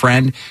help a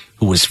friend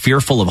who was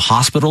fearful of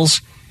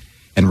hospitals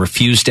and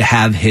refused to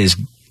have his,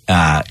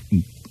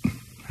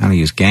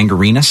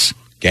 gangrenous?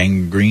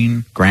 Gangrenous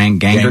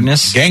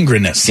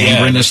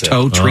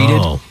toe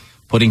treated,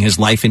 putting his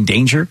life in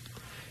danger.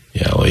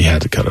 Yeah, well, he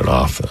had to cut it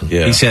off then.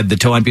 Yeah. He said the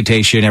toe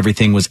amputation,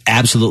 everything was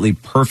absolutely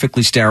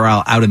perfectly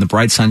sterile out in the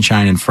bright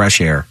sunshine and fresh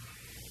air.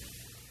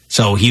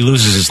 So he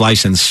loses his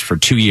license for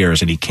 2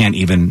 years and he can't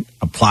even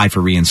apply for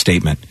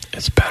reinstatement.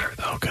 It's better,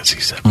 though, because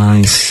he's 73.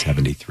 He's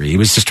 73. He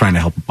was just trying to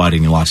help a buddy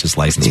and he lost his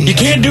license. You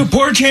can't do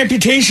porch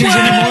amputations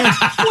anymore.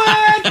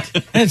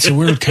 What? That's a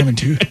word coming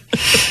to.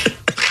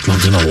 I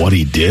don't know what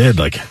he did.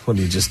 Like, what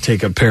did he just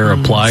take a pair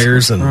of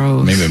pliers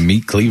and maybe a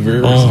meat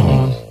cleaver?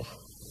 Oh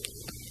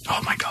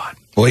my God.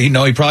 Well, he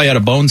probably had a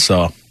bone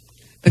saw.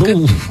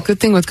 The good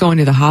thing with going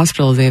to the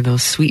hospital is they have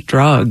those sweet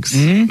drugs.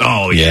 Mm-hmm.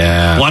 Oh,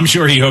 yeah. Well, I'm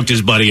sure he hooked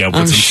his buddy up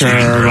with some sweet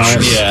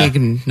drugs. They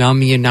can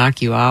numb you,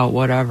 knock you out,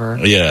 whatever.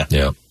 Yeah.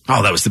 Yeah.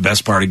 Oh, that was the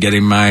best part of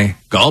getting my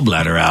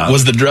gallbladder out.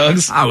 Was the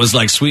drugs? I was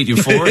like sweet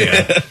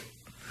euphoria.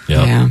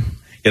 Yeah,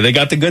 they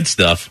got the good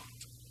stuff.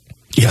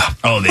 Yeah.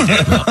 Oh, they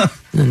did. And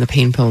then the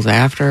pain pills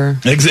after.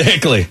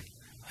 Exactly.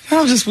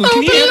 Can you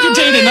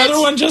amputate another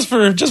one just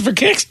for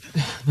kicks?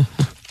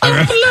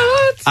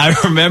 I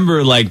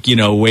remember,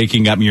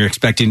 waking up and you're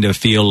expecting to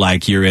feel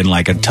like you're in,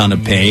 a ton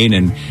of pain.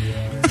 And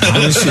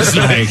I was just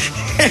like,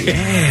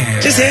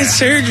 just had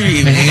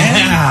surgery, man.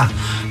 Yeah.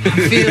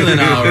 Feeling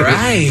all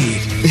right.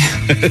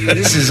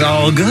 This is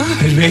all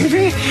good,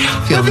 baby.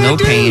 Feel no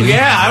pain.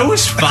 Yeah, I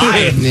was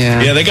fine.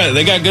 Yeah,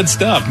 they got good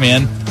stuff,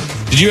 man.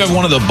 Did you have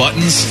one of the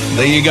buttons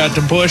that you got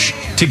to push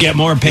to get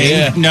more pain?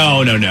 Yeah.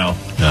 No.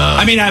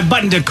 I mean, I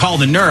buttoned to call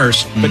the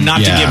nurse, but not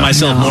to give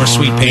myself more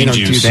sweet pain don't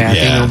juice. Do that.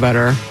 They know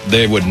better.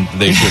 They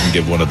shouldn't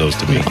give one of those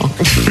to me.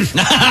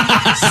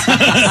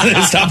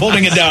 Stop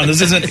holding it down.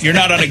 You're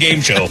not on a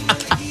game show.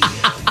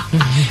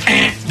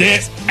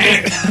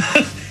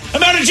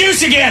 I'm out of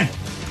juice again.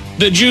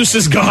 The juice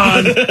is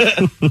gone.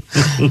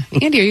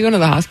 Andy, are you going to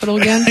the hospital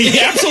again?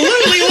 Yeah,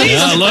 absolutely.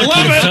 Yeah, look,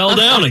 you fell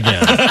down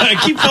again. I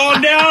keep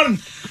falling down.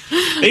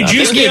 They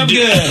juice me up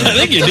good. I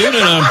think you're doing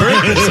it on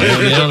purpose. To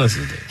be honest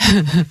with you.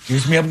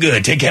 Juice me up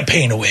good. Take that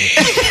pain away.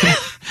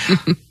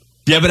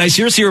 Yeah, but I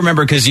seriously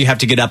remember because you have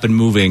to get up and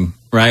moving,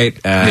 right?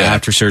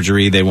 After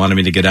surgery, they wanted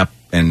me to get up,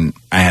 and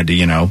I had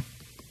to,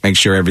 make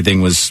sure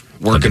everything was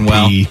working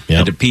well. Yep.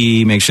 Had to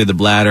pee, make sure the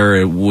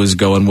bladder was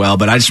going well.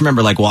 But I just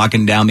remember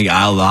walking down the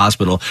aisle of the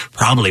hospital,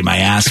 probably my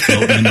ass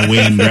floating in the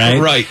wind,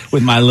 right? Right.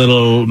 With my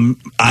little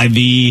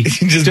IV.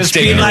 just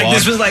being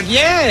this was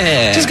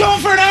yeah. Just going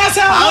for an ass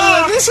out.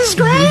 Oh, this is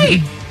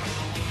great.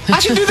 I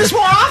should do this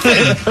more often.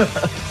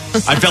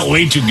 I felt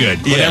way too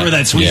good. Yeah. Whatever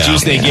that sweet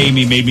juice they gave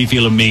me made me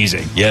feel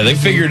amazing. Yeah, they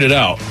figured it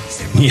out.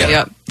 Yeah.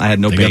 Yep. I had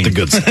no They pain. got the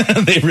good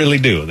stuff. They really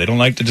do. They don't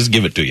like to just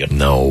give it to you.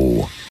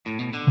 No.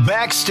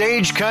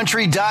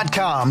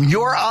 BackstageCountry.com,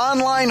 your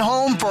online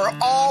home for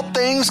all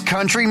things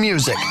country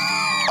music.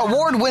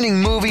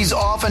 Award-winning movies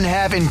often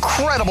have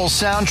incredible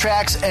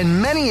soundtracks,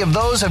 and many of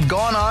those have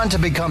gone on to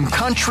become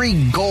country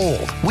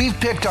gold. We've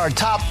picked our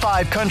top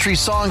 5 country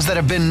songs that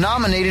have been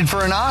nominated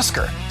for an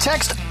Oscar.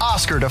 Text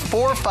Oscar to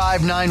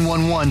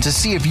 45911 to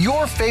see if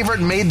your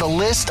favorite made the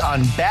list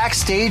on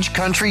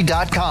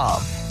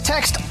BackstageCountry.com.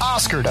 Text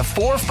Oscar to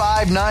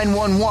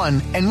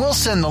 45911 and we'll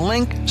send the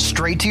link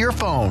straight to your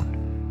phone.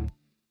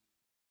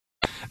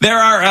 There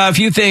are a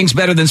few things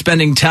better than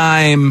spending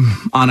time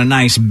on a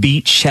nice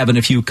beach, having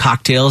a few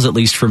cocktails, at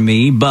least for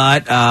me.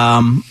 But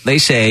they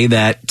say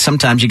that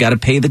sometimes you got to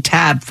pay the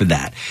tab for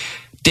that.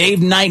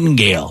 Dave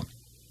Nightingale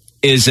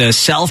is a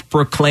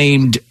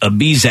self-proclaimed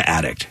Ibiza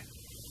addict.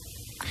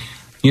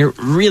 You're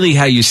really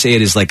how you say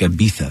it is like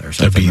Ibiza or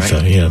something,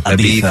 Ibiza, right? yeah.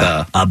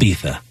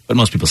 Ibiza. But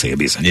most people say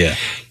Ibiza. Yeah.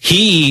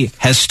 He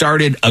has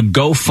started a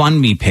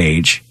GoFundMe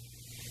page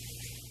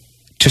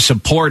to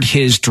support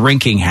his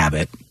drinking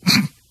habit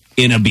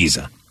in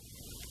Ibiza.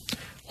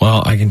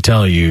 Well, I can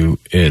tell you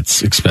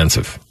it's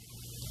expensive.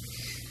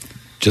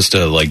 Just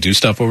to do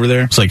stuff over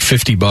there? It's like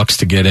 $50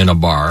 to get in a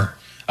bar.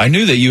 I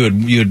knew that you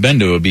had been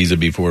to Ibiza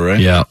before, right?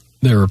 Yeah.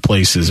 There were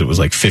places it was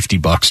like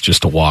 $50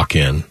 just to walk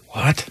in.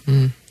 What?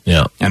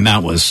 Yeah. And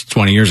that was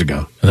 20 years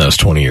ago. And that was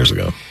 20 years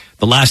ago.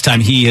 The last time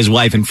he, his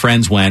wife, and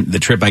friends went, the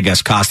trip, I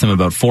guess, cost them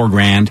about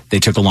 $4,000. They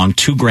took along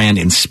 $2,000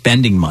 in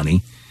spending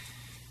money.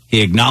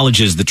 He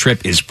acknowledges the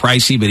trip is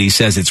pricey, but he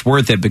says it's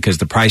worth it because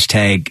the price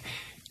tag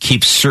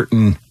keeps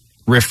certain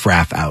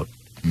riffraff out.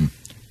 Do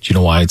you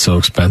know why it's so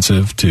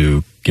expensive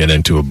to get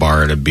into a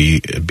bar at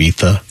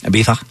Ibiza?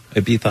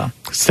 Ibiza?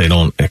 Because they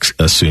don't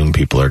assume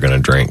people are going to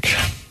drink.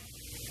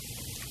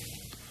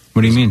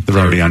 What do you mean? They're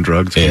already on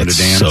drugs.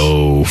 It's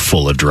so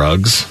full of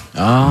drugs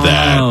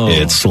that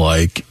it's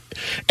like,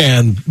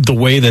 and the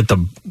way that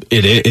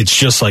it's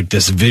just like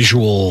this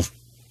visual,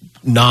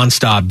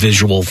 nonstop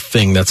visual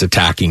thing that's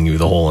attacking you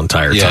the whole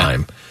entire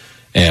time.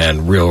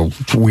 and real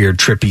weird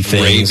trippy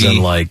things. Ravey. And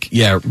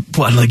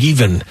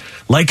even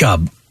like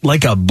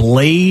a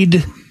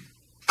Blade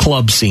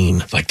club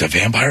scene. Like the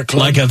vampire club?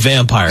 Like a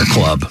vampire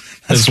club.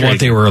 That's what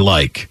they were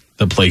like.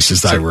 The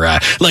places that I were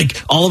at. Like,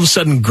 all of a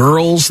sudden,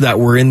 girls that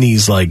were in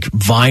these, like,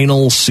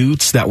 vinyl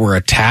suits that were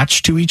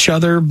attached to each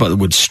other, but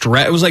would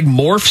stretch. It was like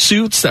morph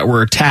suits that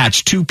were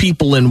attached, 2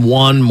 people in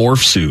one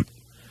morph suit.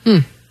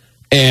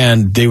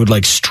 And they would,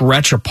 like,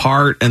 stretch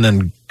apart and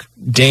then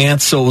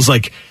dance. So it was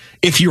like,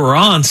 if you were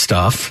on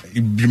stuff,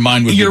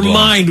 your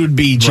mind would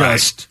be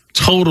just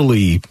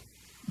totally...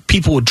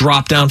 People would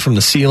drop down from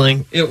the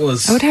ceiling. It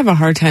was... I would have a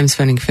hard time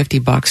spending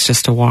 $50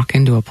 just to walk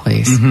into a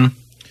place.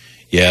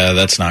 Yeah,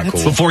 that's not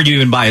cool. Before you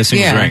even buy a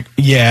single drink.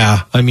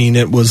 Yeah, I mean,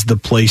 it was the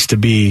place to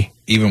be.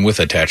 Even with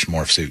attached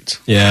morph suits.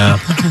 Yeah,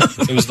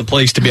 it was the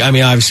place to be. I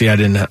mean, obviously, I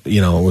didn't.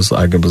 I was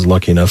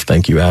lucky enough.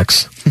 Thank you,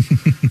 X.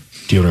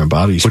 Deodorant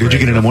body spray. What did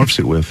you get in a morph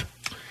suit with?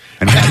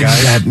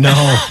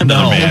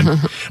 No, man.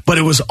 But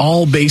it was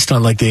all based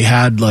on, like, they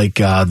had, like,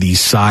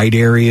 these side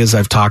areas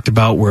I've talked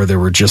about where there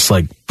were just,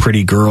 like,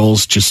 pretty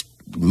girls just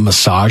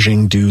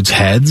massaging dudes'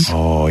 heads.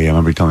 Oh, yeah, I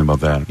remember you telling me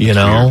about that. You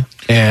know?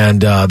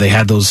 And they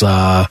had those...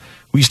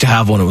 we used to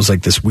have one. It was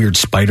like this weird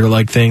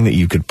spider-like thing that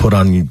you could put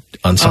on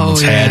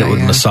someone's head. It would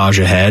massage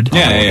a head.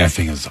 That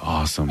thing is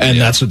awesome. And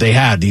that's what they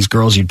had. These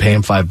girls, you'd pay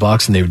them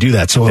 $5 and they would do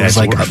that. So it was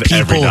like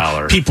every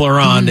dollar. People are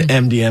on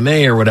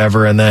MDMA or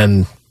whatever, and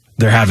then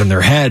they're having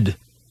their head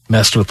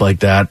messed with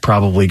like that,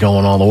 probably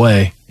going all the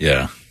way.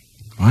 Yeah.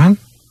 What?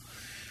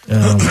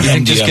 You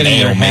think just getting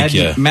your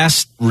head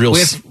messed real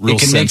it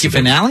can make you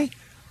finale?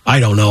 I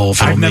don't know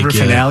if I've never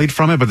finale'd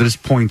from it, but there's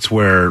points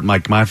where,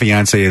 like, my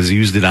fiance has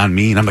used it on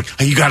me, and I'm like,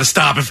 hey, you got to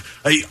stop!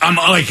 I'm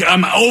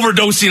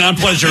overdosing on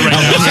pleasure right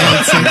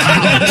now.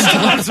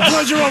 Stop! It's a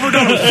pleasure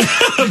overdose.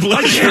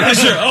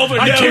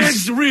 I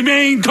can't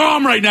remain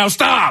calm right now.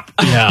 Stop!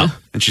 Yeah.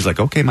 And she's like,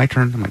 okay, my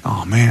turn. I'm like,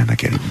 oh man, I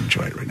can't even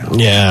enjoy it right now.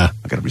 Yeah,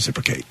 I got to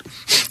reciprocate.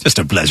 Just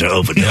a pleasure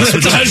overdose.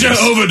 Pleasure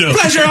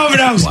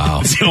overdose.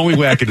 Wow. It's the only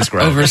way I can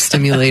describe it.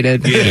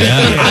 Overstimulated.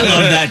 Yeah. I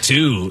love that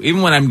too.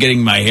 Even when I'm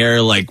getting my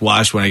hair like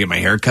washed when I get my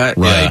hair cut.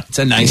 Right. It's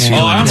a nice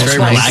feeling. I'm It's very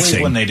nice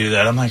relaxing. when they do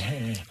that. I'm like,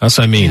 hey. That's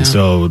what I mean.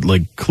 So,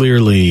 like,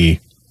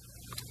 clearly,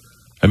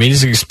 I mean,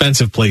 it's an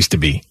expensive place to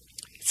be.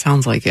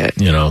 Sounds like it.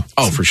 You know?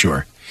 Oh, for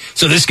sure.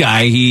 So this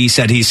guy, he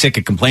said he's sick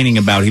of complaining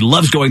about, he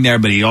loves going there,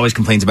 but he always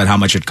complains about how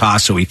much it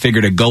costs. So he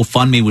figured a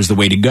GoFundMe was the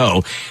way to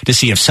go to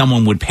see if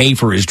someone would pay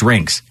for his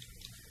drinks.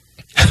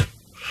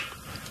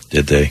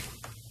 Did they?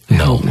 I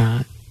hope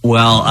not.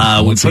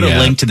 Well, we What's put he a at?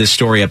 link to this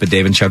story up at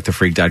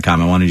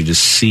daveandchuckthefreak.com. I wanted you to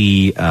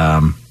see,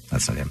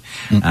 that's not him.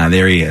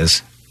 There he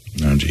is.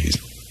 Oh, geez.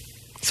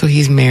 So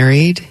he's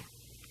married?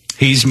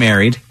 He's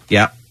married.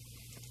 Yep.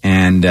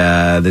 And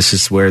this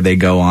is where they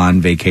go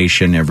on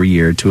vacation every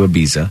year to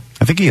Ibiza.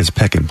 I think he has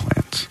pec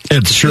implants.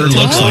 It sure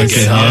looks like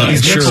it, huh?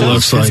 It sure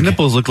looks like His it.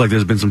 nipples look like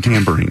there's been some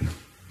tampering.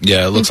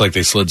 Yeah, it looks like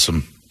they slid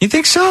some You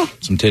think so?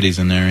 titties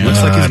in there. Yeah.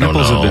 Looks like I his don't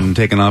nipples have know. been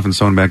taken off and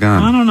sewn back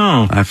on. I don't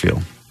know. I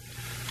feel.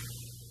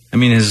 I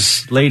mean,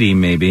 his lady,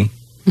 maybe.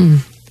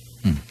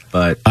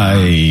 But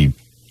I'm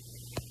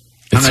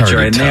I'm not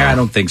sure. In there, I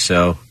don't think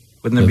so.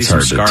 Wouldn't there be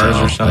some scars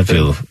or something? I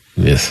feel,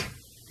 yes.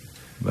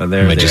 Well, He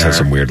there might they just are. have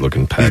some weird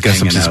looking He's pecs. got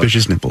some hanging out.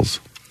 suspicious nipples.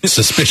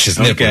 Suspicious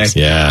Okay. nipples.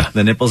 Yeah.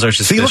 The nipples are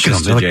See, suspicious look at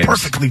them. to They're like James.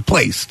 perfectly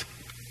placed.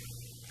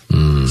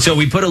 So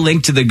we put a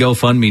link to the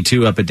GoFundMe,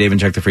 too, up at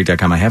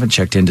daveandchuckthefreak.com. I haven't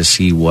checked in to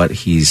see what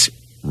he's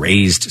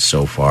raised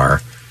so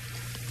far.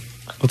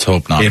 Let's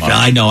hope not. If much.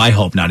 I know, I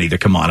hope not either.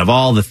 Come on. Of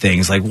all the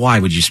things, like, why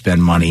would you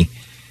spend money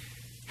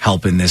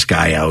helping this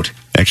guy out?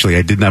 Actually,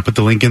 I did not put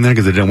the link in there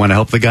because I didn't want to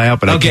help the guy out,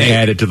 but I Okay. can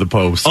add it to the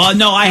post. Oh,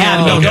 no, I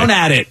had No, okay. don't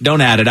add it.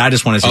 Don't add it. I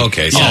just want to see.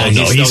 Okay, so Yeah,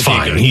 he's okay,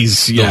 fine. good.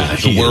 He's, yeah,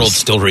 the he world's is.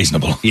 still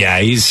reasonable. Yeah,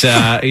 he's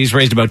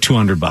raised about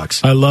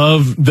 $200. I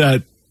love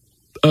that.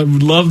 I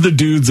love the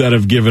dudes that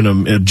have given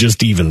him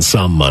just even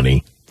some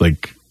money.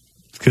 Like,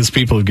 because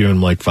people have given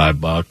him like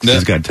 $5.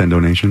 He's got 10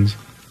 donations.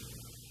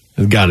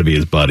 It's got to be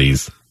his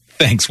buddies.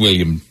 Thanks,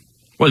 William.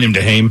 William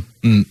DeHame.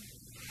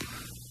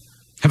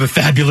 Have a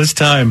fabulous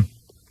time.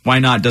 Why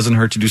not? Doesn't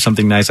hurt to do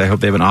something nice. I hope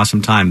they have an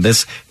awesome time.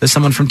 There's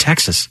someone from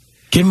Texas.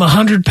 Give him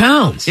 100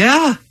 pounds.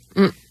 Yeah.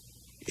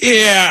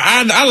 Yeah,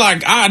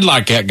 I'd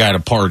like that guy to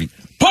party.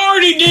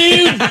 Party,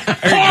 dude!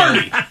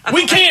 Party!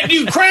 We can't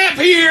do crap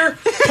here.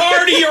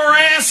 Party your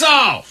ass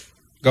off.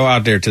 Go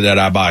out there to that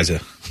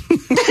Ibiza.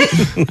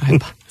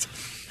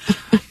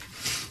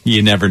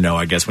 You never know,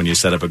 I guess, when you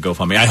set up a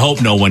GoFundMe. I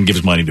hope no one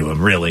gives money to him,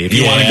 really. If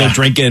you want to Yeah. go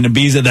drink in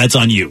Ibiza, that's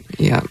on you.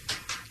 Yeah.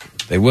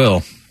 They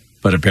will.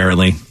 But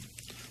apparently,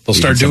 They'll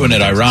start doing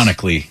it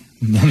ironically.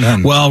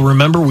 Well,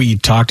 remember we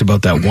talked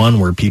about that one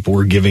where people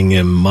were giving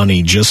him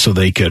money just so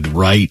they could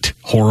write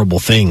horrible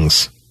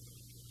things.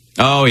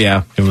 oh,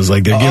 yeah. It was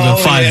like they're giving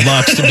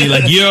 $5 to be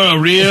like, you're a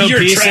real You're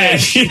piece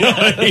trash. of... You know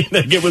what I mean?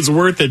 Like, it was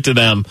worth it to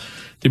them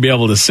to be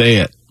able to say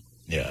it.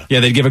 Yeah. Yeah,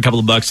 they'd give a couple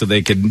of bucks so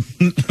they could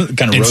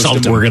Kind of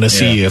Insult. We're going to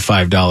see a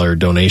 $5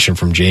 donation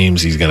from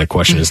James. He's going to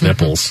question his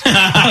nipples.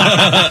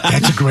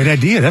 That's a great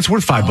idea. That's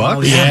worth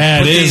 $5. Yeah,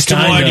 put it these is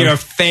kind toward of. your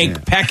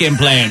fake peck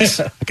implants.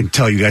 I can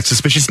tell you got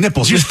suspicious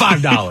nipples. Here's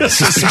 $5.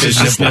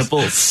 Suspicious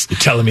nipples. You're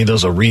telling me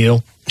those are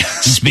real?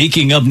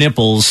 Speaking of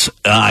nipples,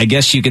 I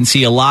guess you can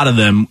see a lot of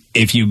them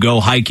if you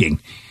go hiking.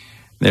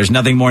 There's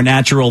nothing more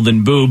natural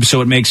than boobs, so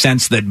it makes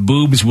sense that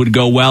boobs would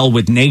go well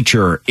with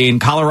nature. In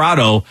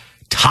Colorado,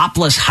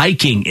 topless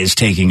hiking is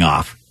taking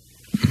off.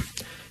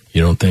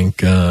 You don't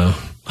think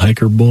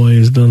Hiker Boy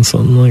has done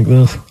something like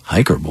this?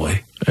 Hiker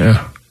Boy?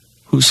 Yeah.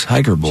 Who's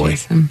Hiker Boy?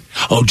 Jason.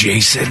 Oh,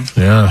 Jason.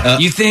 Yeah.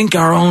 You think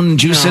our own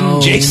Juicin?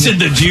 No. Jason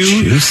the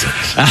Jew?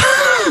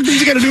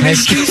 He's got to do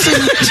this.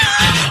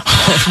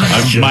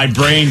 My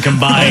brain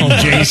combined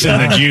Jason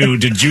the Jew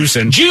to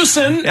Juicin.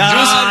 Juicin!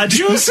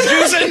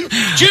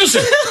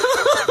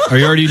 Juicin! Are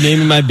you already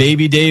naming my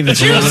baby Dave?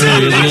 It's Little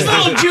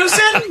Juicin.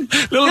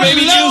 Juicin! Little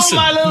baby Juicin!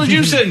 My little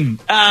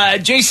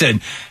Juicin!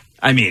 Jason,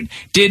 I mean,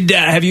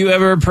 have you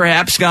ever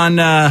perhaps gone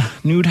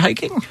nude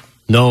hiking?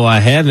 No, I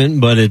haven't,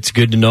 but it's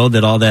good to know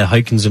that all that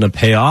hiking's going to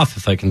pay off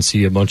if I can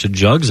see a bunch of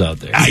jugs out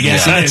there. I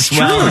guess that's true.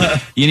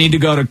 Well, you need to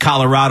go to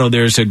Colorado.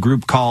 There's a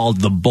group called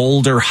the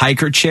Boulder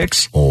Hiker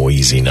Chicks. Oh,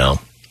 easy now.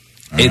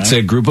 It's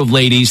a group of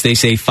ladies, they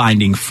say,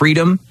 finding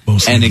freedom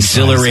and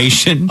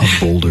exhilaration Of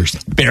boulders.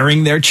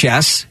 bearing their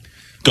chests,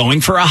 going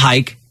for a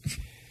hike,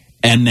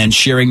 and then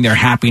sharing their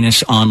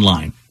happiness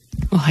online.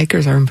 Well,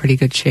 hikers are in pretty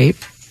good shape.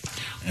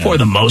 For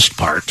the most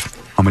part.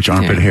 How much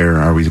armpit hair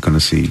are we going to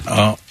see?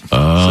 So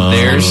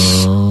there's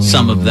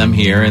some of them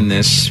here in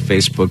this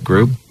Facebook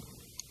group.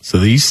 So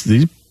these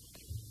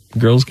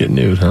girls get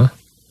nude, huh?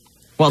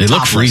 Well, They look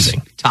topless.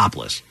 freezing.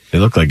 Topless. They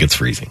look like it's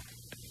freezing.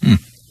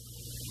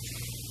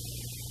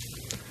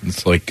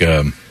 It's like,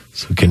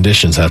 So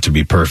conditions have to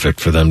be perfect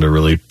for them to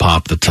really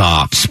pop the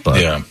tops.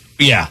 But yeah.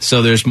 Yeah,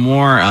 so there's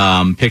more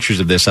pictures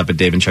of this up at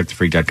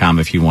daveandchuckthefreak.com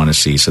if you want to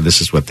see. So this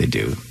is what they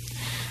do.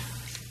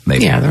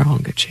 They're all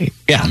in good shape.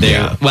 Yeah,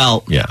 Yeah.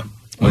 well, yeah.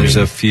 there's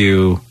a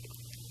few.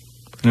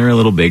 They're a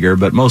little bigger,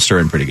 but most are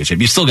in pretty good shape.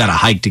 You still got to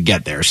hike to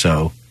get there,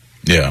 so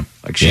Yeah.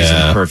 like she's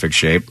Yeah. in perfect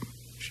shape.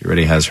 She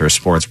already has her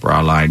sports bra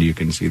line. You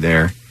can see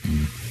there.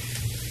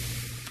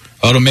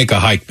 Oh, it'll make a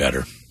hike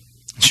better.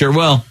 Sure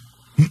will.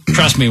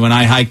 Trust me, when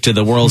I hiked to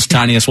the world's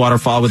tiniest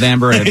waterfall with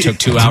Amber and it took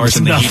 2 hours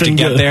in the heat to Nothing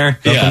get good. there,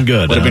 Nothing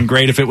good, would have huh? been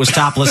great if it was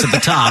topless at the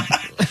top.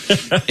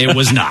 It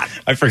was not.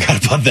 I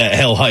forgot about that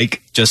hell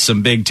hike. Just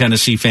some big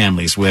Tennessee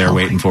families there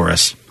waiting for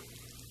us.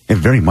 They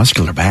have very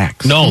muscular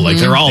backs. No, like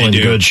they're all in They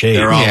do. good shape.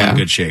 They're all Yeah. in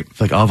good shape. It's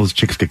like all those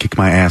chicks could kick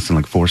my ass in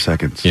like 4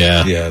 seconds.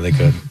 Yeah. Yeah, they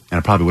could. And I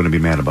probably wouldn't be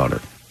mad about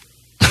it.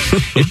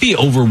 It'd be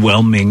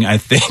overwhelming, I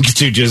think,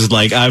 to just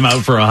like, I'm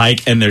out for a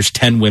hike and there's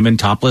 10 women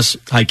topless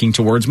hiking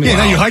towards me. Yeah,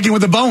 now you're hiking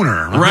with a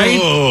boner. Right?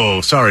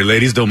 Oh, sorry,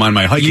 ladies. Don't mind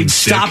my hiking You'd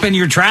stick. stop in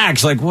your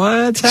tracks. Like,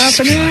 what's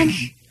happening?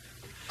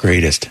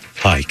 Greatest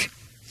hike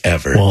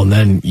ever. Well, and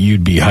then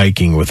you'd be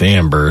hiking with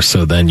Amber,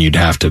 so then you'd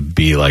have to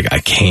be like, I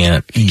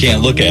can't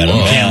even look at 'em.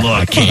 Can't look.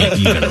 I can't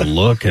even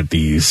look at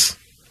these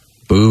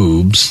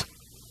boobs.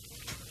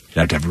 You'd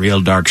have to have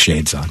real dark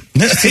shades on.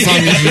 As long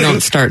as you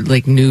don't start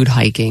like nude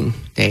hiking,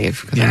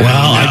 Dave.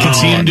 Well, I can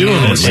see him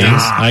doing it. stop.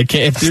 Lance. I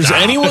can't. If there's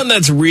anyone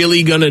that's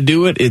really gonna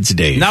do it, it's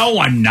Dave. No,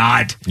 I'm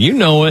not. You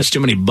know There's it. too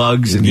many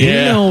bugs and You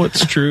know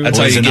it's true. That's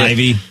how you poison get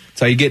ivy. That's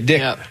how you get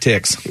dick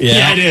ticks.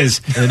 Yeah, it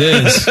is. It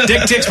is.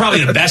 Dick tick's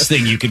probably the best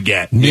thing you could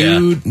get.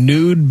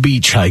 Nude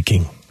beach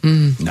hiking. No,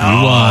 You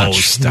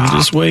watch. stop. You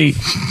just wait.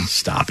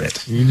 Stop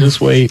it. You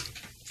just wait.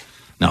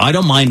 No, I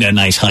don't mind a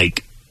nice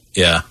hike.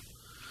 Yeah.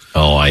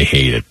 Oh, I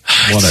hate it.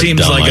 What It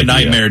seems dumb like a idea.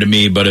 nightmare to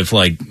me, but if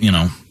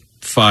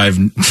 5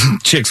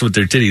 chicks with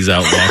their titties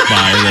out walk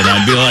by, then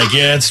I'd be like,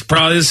 yeah,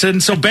 this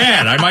isn't so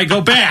bad. I might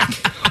go back.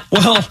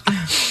 Well,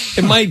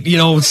 it might,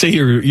 say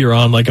you're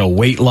on like a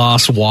weight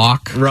loss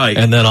walk. Right.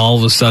 And then all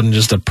of a sudden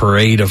just a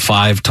parade of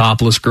 5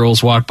 topless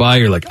girls walk by.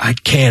 You're like, I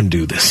can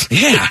do this.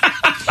 Yeah.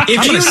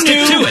 If you stick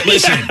knew, to it.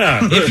 listen,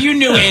 if you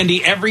knew,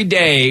 Andy, every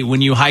day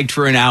when you hiked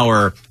for an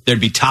hour, there'd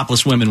be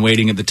topless women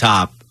waiting at the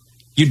top,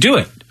 you'd do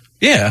it.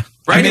 Yeah.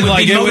 Right? It would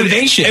be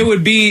motivation.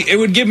 It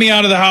would get me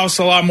out of the house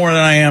a lot more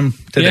than I am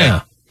today.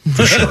 Yeah,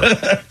 for sure.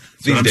 That's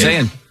what I'm days.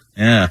 saying.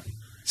 Yeah.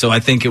 So I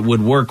think it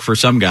would work for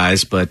some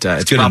guys, but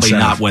it's good probably incentive.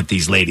 not what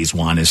these ladies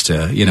want is to,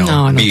 No, I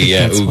don't be, think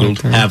that's oogled. what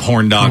they're have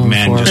horn dog going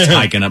men for. just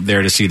hiking up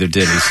there to see their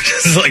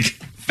titties. It's like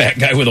fat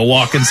guy with a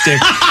walking stick.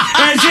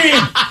 Hey,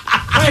 Jim!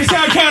 Hey,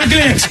 I caught a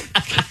glimpse.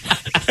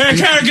 I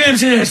caught a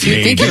glimpse of this.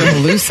 I think you're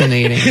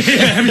hallucinating.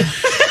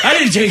 I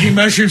didn't take any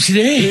mushrooms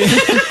today.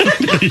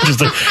 You're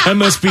just like, I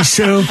must be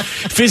so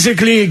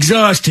physically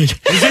exhausted.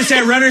 Is this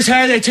that runner's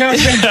high they tell you?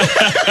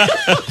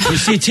 You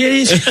see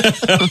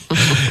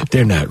titties?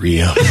 They're not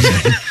real.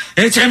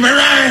 It's a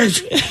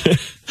mirage.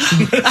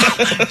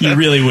 You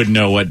really wouldn't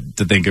know what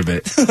to think of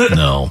it.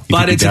 No.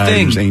 But it's a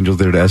thing. There's angels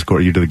there to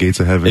escort you to the gates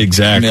of heaven.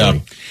 Exactly. Yeah.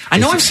 I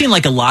know I've seen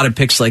like a lot of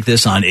pics like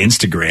this on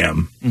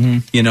Instagram.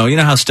 You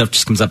know how stuff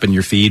just comes up in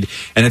your feed,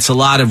 and it's a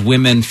lot of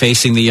women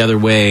facing the other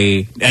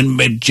way, and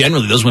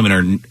generally those women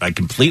are like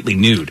completely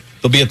nude.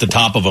 They'll be at the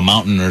top of a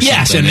mountain or something.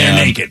 Yes, and they're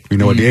naked. You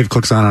know what Dave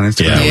clicks on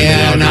Instagram?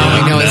 Yeah,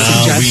 now we know it's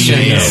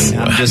suggestions.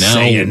 I'm just now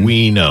saying.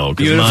 we know.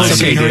 'Cause Beautiful mine-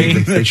 scenery.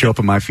 They show up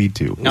in my feed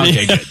too.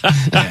 Okay, good.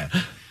 Yeah.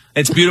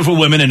 It's beautiful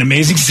women and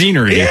amazing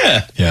scenery.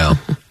 Yeah. Yeah.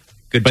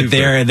 Good. But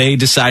they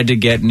decide to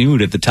get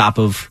nude at the top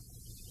of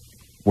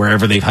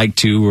wherever they've hiked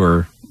to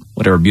or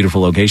whatever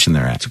beautiful location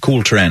they're at. It's a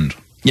cool trend.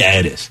 Yeah,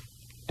 it is.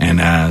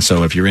 And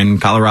so if you're in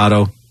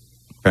Colorado,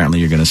 apparently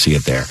you're going to see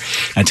it there.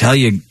 I tell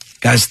you,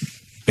 guys,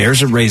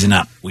 bears are raising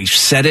up. We've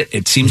said it.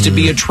 It seems to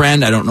be a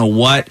trend. I don't know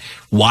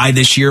why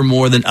this year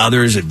more than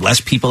others.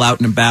 Less people out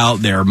and about.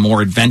 They're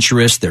more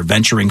adventurous. They're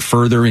venturing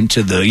further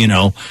into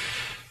the,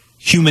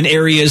 human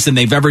areas than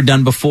they've ever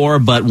done before.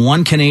 But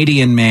one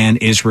Canadian man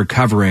is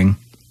recovering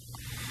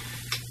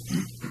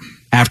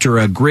after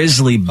a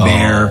grizzly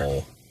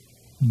bear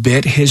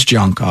bit his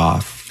junk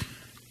off.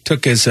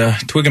 Took his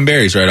twig and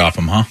berries right off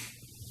him, huh?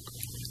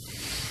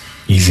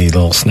 Easy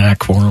little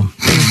snack for him.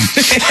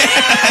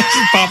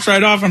 Pops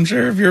right off, I'm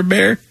sure, if you're a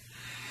bear.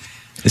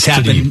 This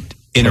happened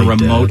in a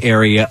remote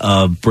area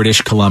of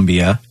British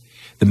Columbia.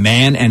 The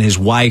man and his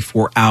wife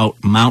were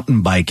out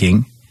mountain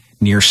biking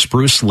near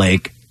Spruce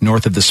Lake,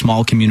 north of the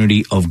small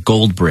community of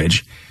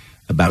Goldbridge,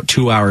 about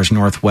 2 hours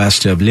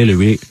northwest of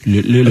Lillooet.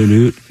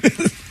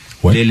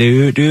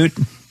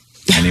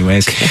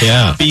 Anyways,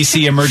 Yeah.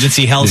 BC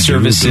Emergency Health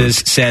Services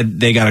said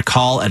they got a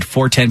call at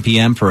 4:10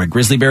 p.m. for a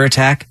grizzly bear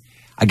attack.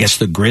 I guess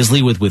the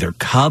grizzly was with her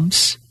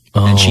cubs,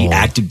 and she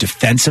acted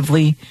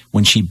defensively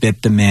when she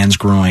bit the man's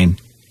groin.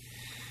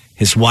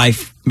 His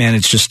wife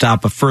managed to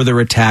stop a further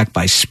attack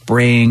by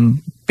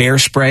spraying bear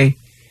spray,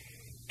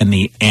 and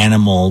the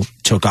animal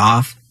took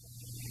off.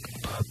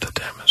 But the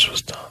damage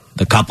was done.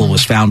 The couple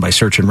was found by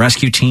search and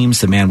rescue teams.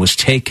 The man was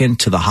taken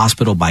to the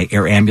hospital by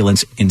air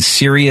ambulance in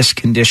serious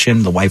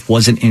condition. The wife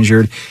wasn't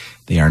injured.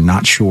 They are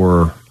not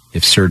sure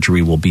if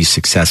surgery will be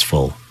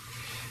successful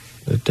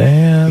The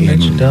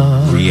damage in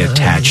done.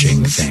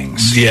 reattaching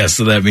things. Yeah,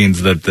 so that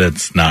means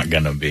that's not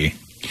going to be.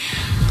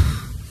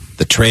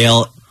 The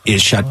trail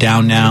is shut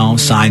down now.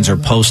 Signs are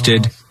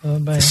posted.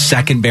 The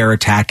second bear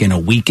attack in a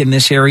week in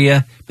this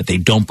area, but they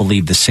don't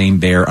believe the same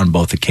bear on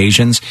both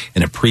occasions.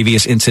 In a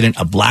previous incident,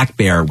 a black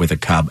bear with a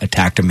cub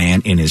attacked a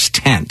man in his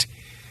tent.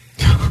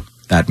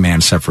 That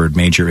man suffered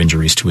major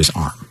injuries to his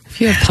arm.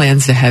 If you have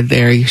plans to head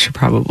there, you should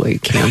probably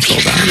cancel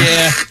them.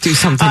 Yeah. Do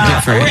something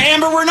different.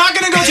 Amber, we're not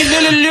going to go to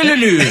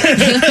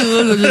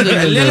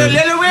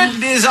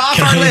Lillooet is off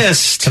our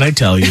list. Can I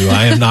tell you,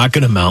 I am not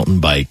going to mountain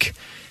bike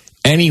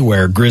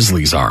anywhere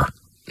grizzlies are.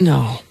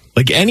 No.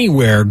 Like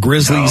anywhere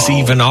grizzlies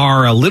even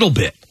are a little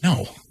bit.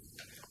 No.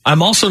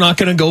 I'm also not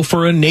going to go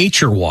for a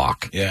nature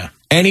walk. Yeah.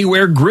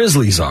 Anywhere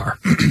grizzlies are.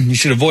 You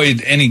should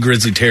avoid any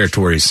grizzly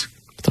territories.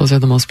 Those are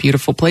the most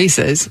beautiful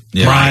places.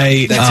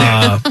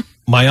 Yeah.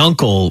 My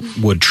uncle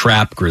would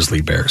trap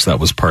grizzly bears. That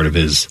was part of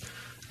his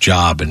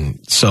job. And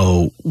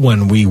so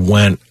when we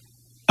went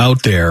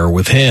out there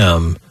with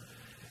him,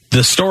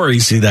 the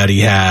stories that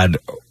he had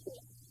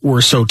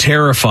were so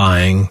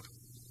terrifying.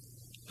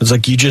 It's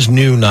like you just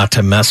knew not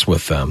to mess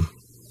with them.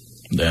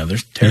 Yeah, they're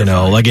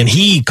terrifying. And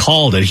he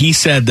called it. He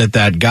said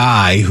that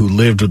guy who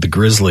lived with the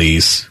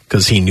grizzlies,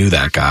 because he knew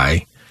that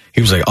guy, he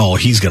was like, oh,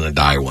 he's going to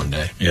die one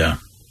day. Yeah.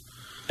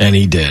 And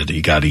he did.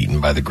 He got eaten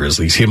by the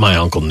grizzlies. My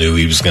uncle knew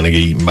he was going to get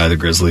eaten by the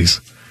grizzlies.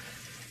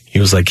 He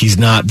was like,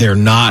 they're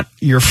not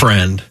your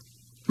friend.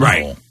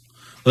 Right. Well,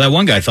 that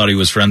one guy thought he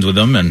was friends with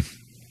them and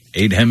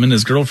ate him and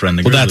his girlfriend.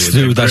 The That's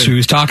who he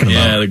was talking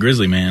about. Yeah, the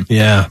grizzly man.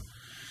 Yeah.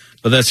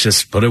 But that's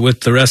just put it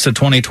with the rest of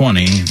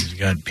 2020. You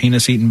got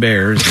penis-eating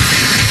bears.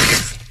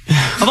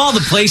 Of all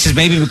the places,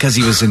 maybe because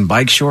he was in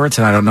bike shorts,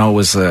 and I don't know,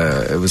 I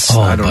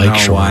don't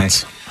bike know why.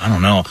 shorts. I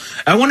don't know.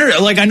 I wonder,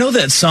 I know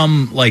that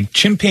some,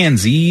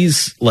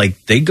 chimpanzees,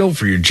 they go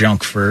for your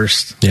junk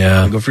first.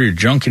 Yeah. They go for your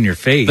junk in your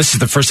face. This is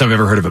the first time I've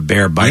ever heard of a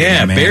bear biting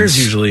Yeah, a man's- bears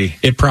usually.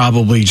 It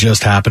probably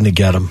just happened to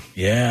get him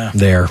Yeah.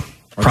 there.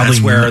 Probably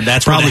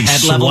that's where the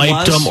head level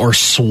swiped was? him or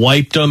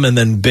swiped him and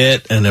then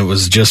bit, and it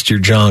was just your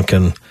junk,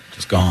 and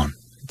Just gone.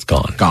 it's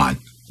gone.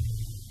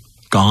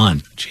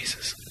 Gone.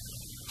 Jesus.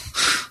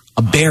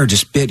 A bear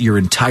just bit your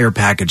entire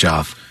package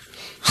off.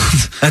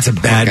 That's a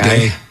bad Poor guy.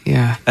 day.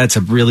 Yeah. That's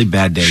a really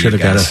bad day. Should you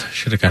have guys.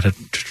 got a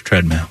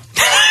treadmill.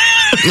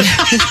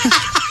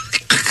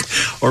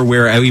 Or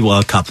where,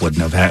 a cup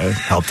wouldn't have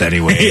helped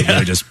anyway. It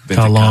would've just been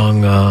How the cup.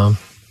 long?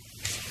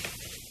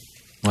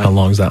 How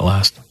long does that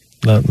last?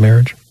 That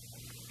marriage?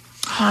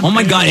 Oh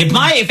my God!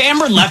 If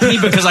Amber left me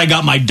because I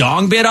got my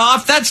dong bit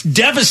off, that's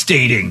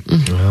devastating.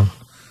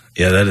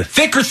 Yeah, that is.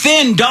 Thick or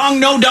thin, dong,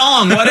 no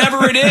dong,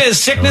 whatever it is,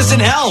 sickness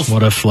and health.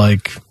 What if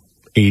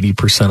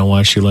 80% of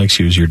why she likes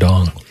you is your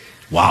dong?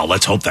 Wow,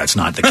 let's hope that's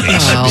not the case.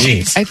 Well,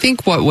 I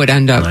think what would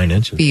end up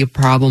be a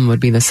problem would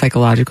be the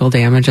psychological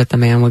damage that the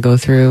man would go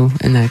through,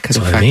 and that could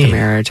affect the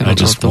marriage. I don't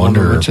know if the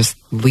woman would just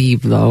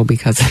leave, though,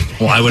 because of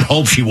Well, I would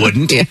hope she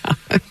wouldn't. Yeah.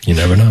 You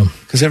never know.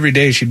 Because every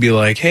day she'd be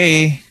like,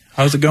 hey,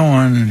 how's it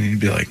going? And he'd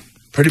be like,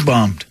 pretty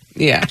bummed.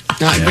 Yeah,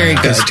 not very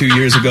good. Because 2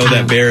 years ago,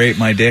 that bear ate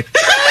my dick.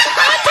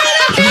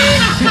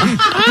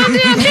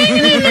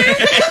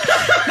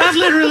 Not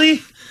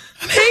literally.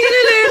 I'm hanging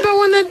in there, but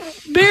when the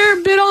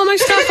bear bit all my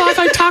stuff off,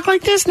 I talk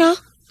like this now.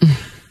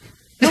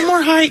 No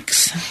more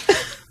hikes.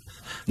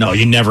 No,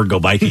 you never go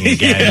biking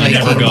again. Yeah, you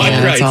never go.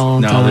 it's all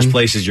No, done. there's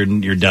places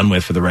you're done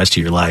with for the rest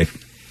of your life.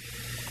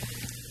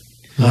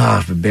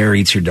 If a bear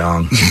eats your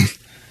dong.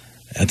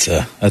 That's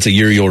a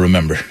year you'll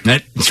remember.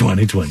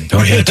 2020.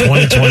 Oh, yeah,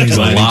 2020 is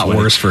a lot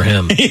worse for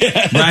him.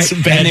 Right?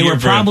 And they were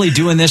probably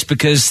doing this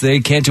because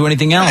they can't do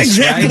anything else.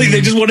 Exactly. Right?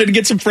 They just wanted to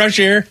get some fresh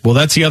air. Well,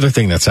 that's the other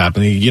thing that's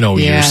happening. You know,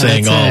 Yeah, you're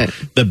saying, that's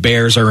the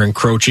bears are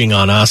encroaching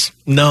on us.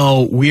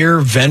 No, we're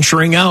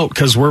venturing out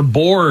because we're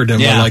bored.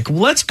 And Yeah. we're like,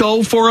 let's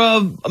go for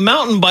a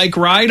mountain bike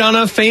ride on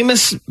a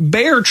famous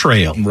bear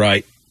trail.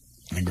 Right.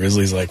 And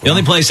Grizzly's like, The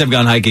only place I've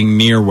gone hiking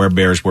near where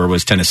bears were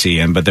was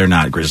Tennessee, but they're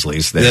not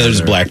grizzlies. There's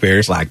they're black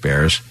bears. Black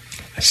bears.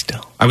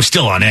 I was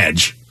still on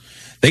edge.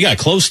 They got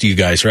close to you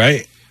guys,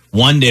 right?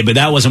 One day, but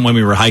that wasn't when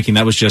we were hiking.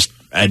 That was just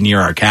near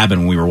our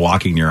cabin when we were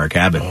walking near our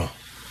cabin. Oh.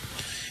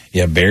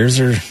 Yeah, bears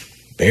are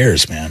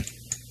bears, man.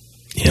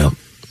 Yeah.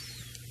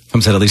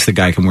 Some said at least the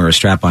guy can wear a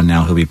strap on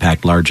now. He'll be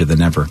packed larger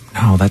than ever.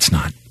 No, that's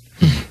not.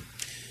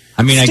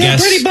 I mean, I Still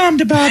guess. pretty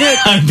bummed about it.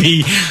 I'd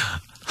be.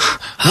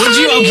 Would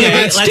you?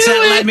 Okay,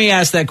 let me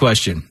ask that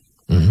question.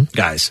 Mm-hmm.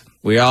 Guys,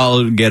 we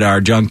all get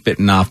our junk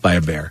bitten off by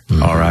a bear.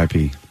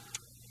 R.I.P.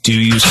 Do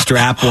you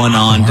strap one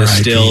on to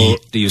still?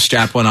 Do you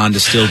strap one on to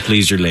still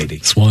please your lady?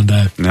 Swan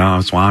dive.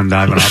 No, swan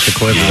diving off the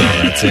cliff.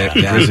 That's it.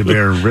 Yeah. Grizzly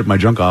bear ripped my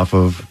junk off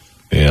of.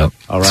 Yeah.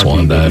 R.I.P.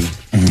 Swan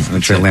dive. And the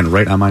trail landed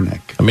right on my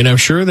neck. I mean, I'm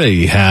sure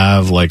they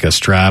have like a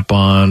strap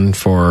on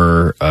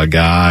for a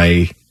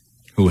guy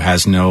Who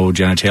has no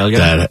genitalia?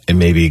 that it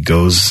maybe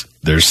goes,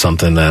 there's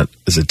something that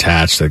is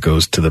attached that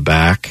goes to the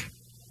back,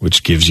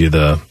 which gives you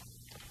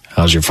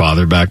how's your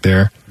father back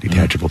there?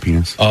 Detachable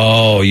penis.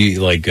 Oh, you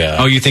like...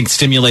 Oh, you think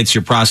stimulates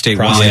your prostate?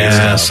 Prostate.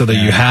 Yeah, stuff, so that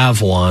yeah. you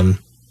have one,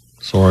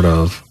 sort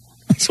of.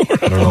 sort I of.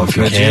 don't know if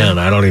you Could you? can.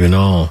 I don't even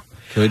know.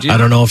 Could you? I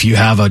don't know if you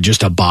have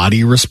just a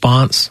body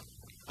response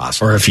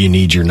or if you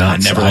need your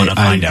nuts. I never want to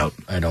find out.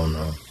 I don't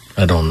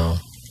know.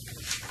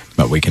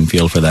 But we can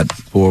feel for that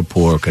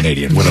poor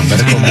Canadian. What a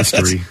medical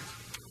mystery.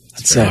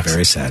 That's very,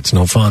 very sad. It's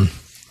no fun.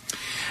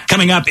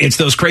 Coming up, it's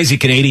those crazy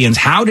Canadians.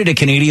 How did a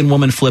Canadian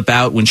woman flip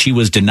out when she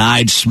was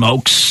denied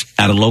smokes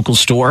at a local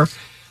store?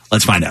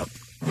 Let's find out.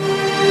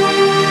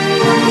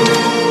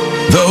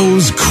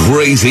 Those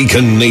crazy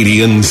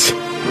Canadians.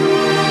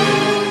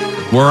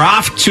 We're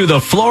off to the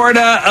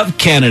Florida of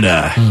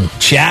Canada,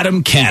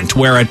 Chatham, Kent,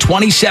 where a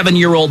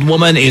 27-year-old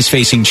woman is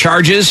facing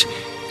charges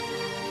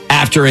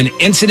after an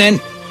incident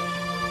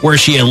where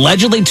she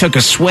allegedly took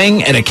a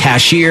swing at a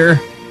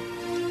cashier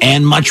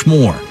and much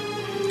more.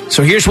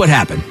 So here's what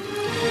happened.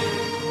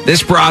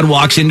 This broad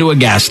walks into a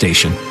gas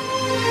station.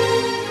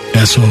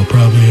 Asshole,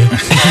 probably.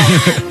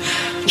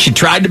 She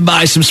tried to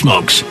buy some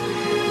smokes.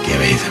 Give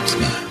me some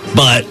smoke.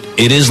 But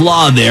it is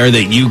law there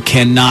that you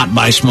cannot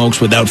buy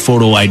smokes without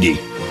photo ID.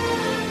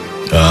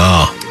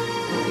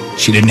 Oh.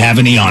 She didn't have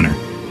any on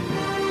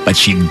her, but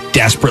she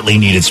desperately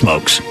needed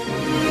smokes.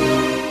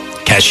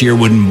 Cashier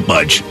wouldn't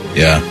budge.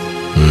 Yeah.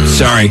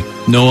 Sorry,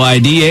 no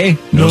ID, eh?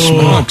 No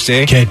smokes,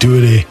 eh? Can't do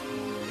it, eh?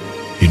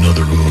 You know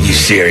the rules. You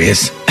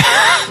serious?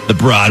 The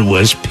broad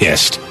was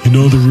pissed. You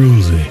know the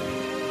rules, eh?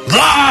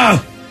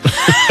 Ah!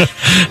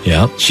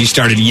 Yeah. She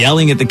started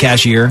yelling at the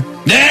cashier.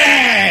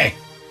 Hey!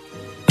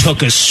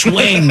 Took a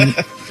swing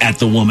at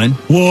the woman,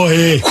 Whoa,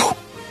 eh?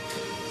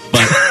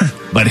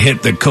 but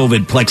hit the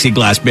COVID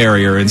plexiglass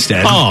barrier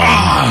instead.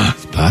 Oh.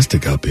 It's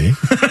plastic up, eh?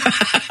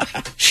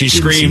 She see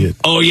screamed, it.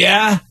 "Oh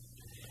yeah!"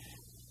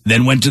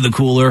 Then went to the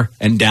cooler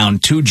and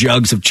downed 2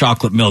 jugs of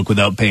chocolate milk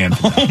without paying.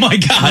 Oh, my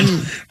God.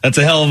 That's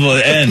a hell of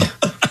an end.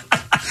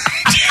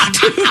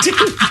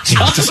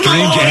 It's a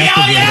strange act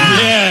of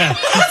Yeah.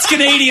 That's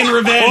Canadian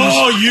revenge.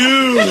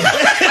 you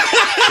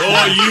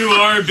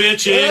are a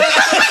bitch, eh?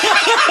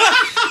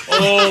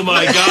 Oh,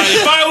 my God.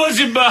 If I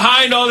wasn't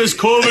behind all this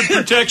COVID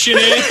protection,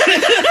 eh,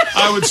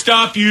 I would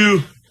stop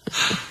you.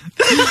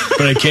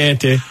 But I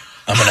can't, eh?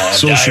 I'm going to have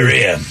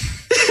diarrhea.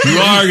 You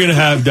are going to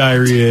have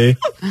diarrhea, eh?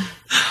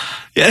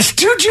 Yes,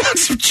 2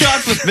 jugs of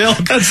chocolate milk.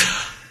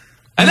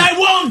 And I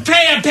won't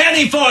pay a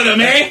penny for them,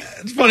 eh?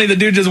 It's funny, the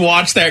dude just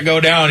watched that go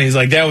down. He's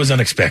like, that was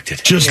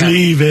unexpected. Just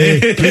leave,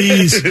 eh?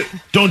 Please.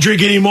 Don't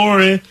drink anymore,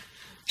 eh?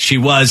 She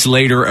was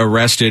later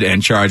arrested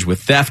and charged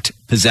with theft,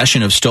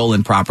 possession of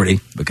stolen property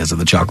because of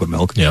the chocolate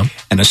milk,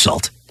 and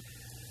assault.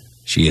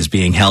 She is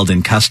being held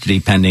in custody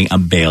pending a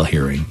bail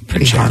hearing.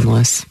 Pretty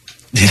harmless.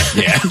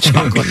 Yeah,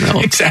 Chocolate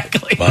milk.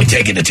 exactly. Well, I'm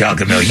taking the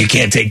chocolate milk. You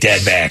can't take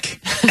that back.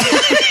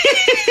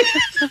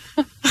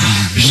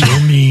 You're so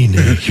mean,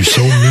 eh? You're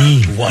so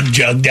mean. one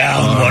jug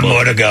down, one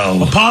more to go.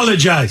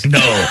 Apologize. No.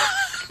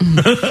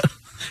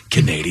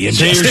 Canadian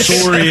Say you're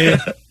justice. sorry.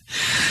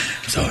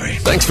 Sorry.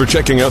 Thanks for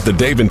checking out the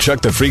Dave and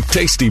Chuck the Freak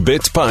Tasty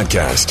Bits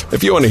podcast.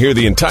 If you want to hear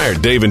the entire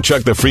Dave and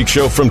Chuck the Freak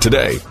show from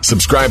today,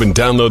 subscribe and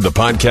download the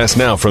podcast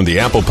now from the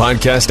Apple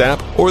Podcast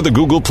app or the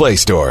Google Play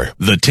Store.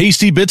 The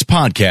Tasty Bits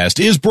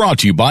podcast is brought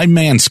to you by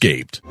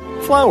Manscaped.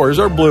 Flowers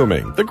are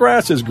blooming, the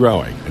grass is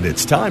growing, and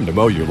it's time to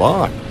mow your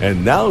lawn.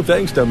 And now,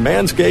 thanks to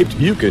Manscaped,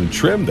 you can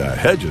trim the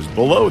hedges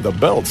below the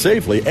belt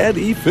safely and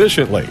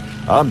efficiently.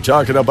 I'm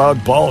talking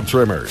about ball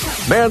trimmers.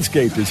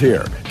 Manscaped is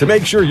here to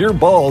make sure your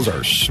balls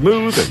are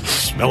smooth and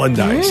smelling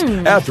nice.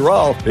 After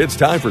all, it's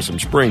time for some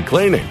spring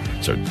cleaning.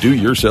 So do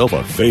yourself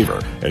a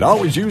favor and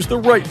always use the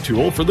right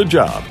tool for the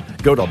job.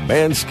 Go to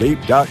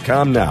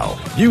manscaped.com now.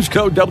 Use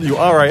code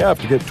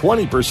WRIF to get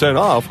 20%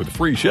 off with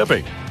free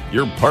shipping.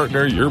 Your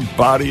partner, your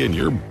body, and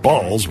your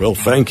balls will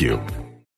thank you.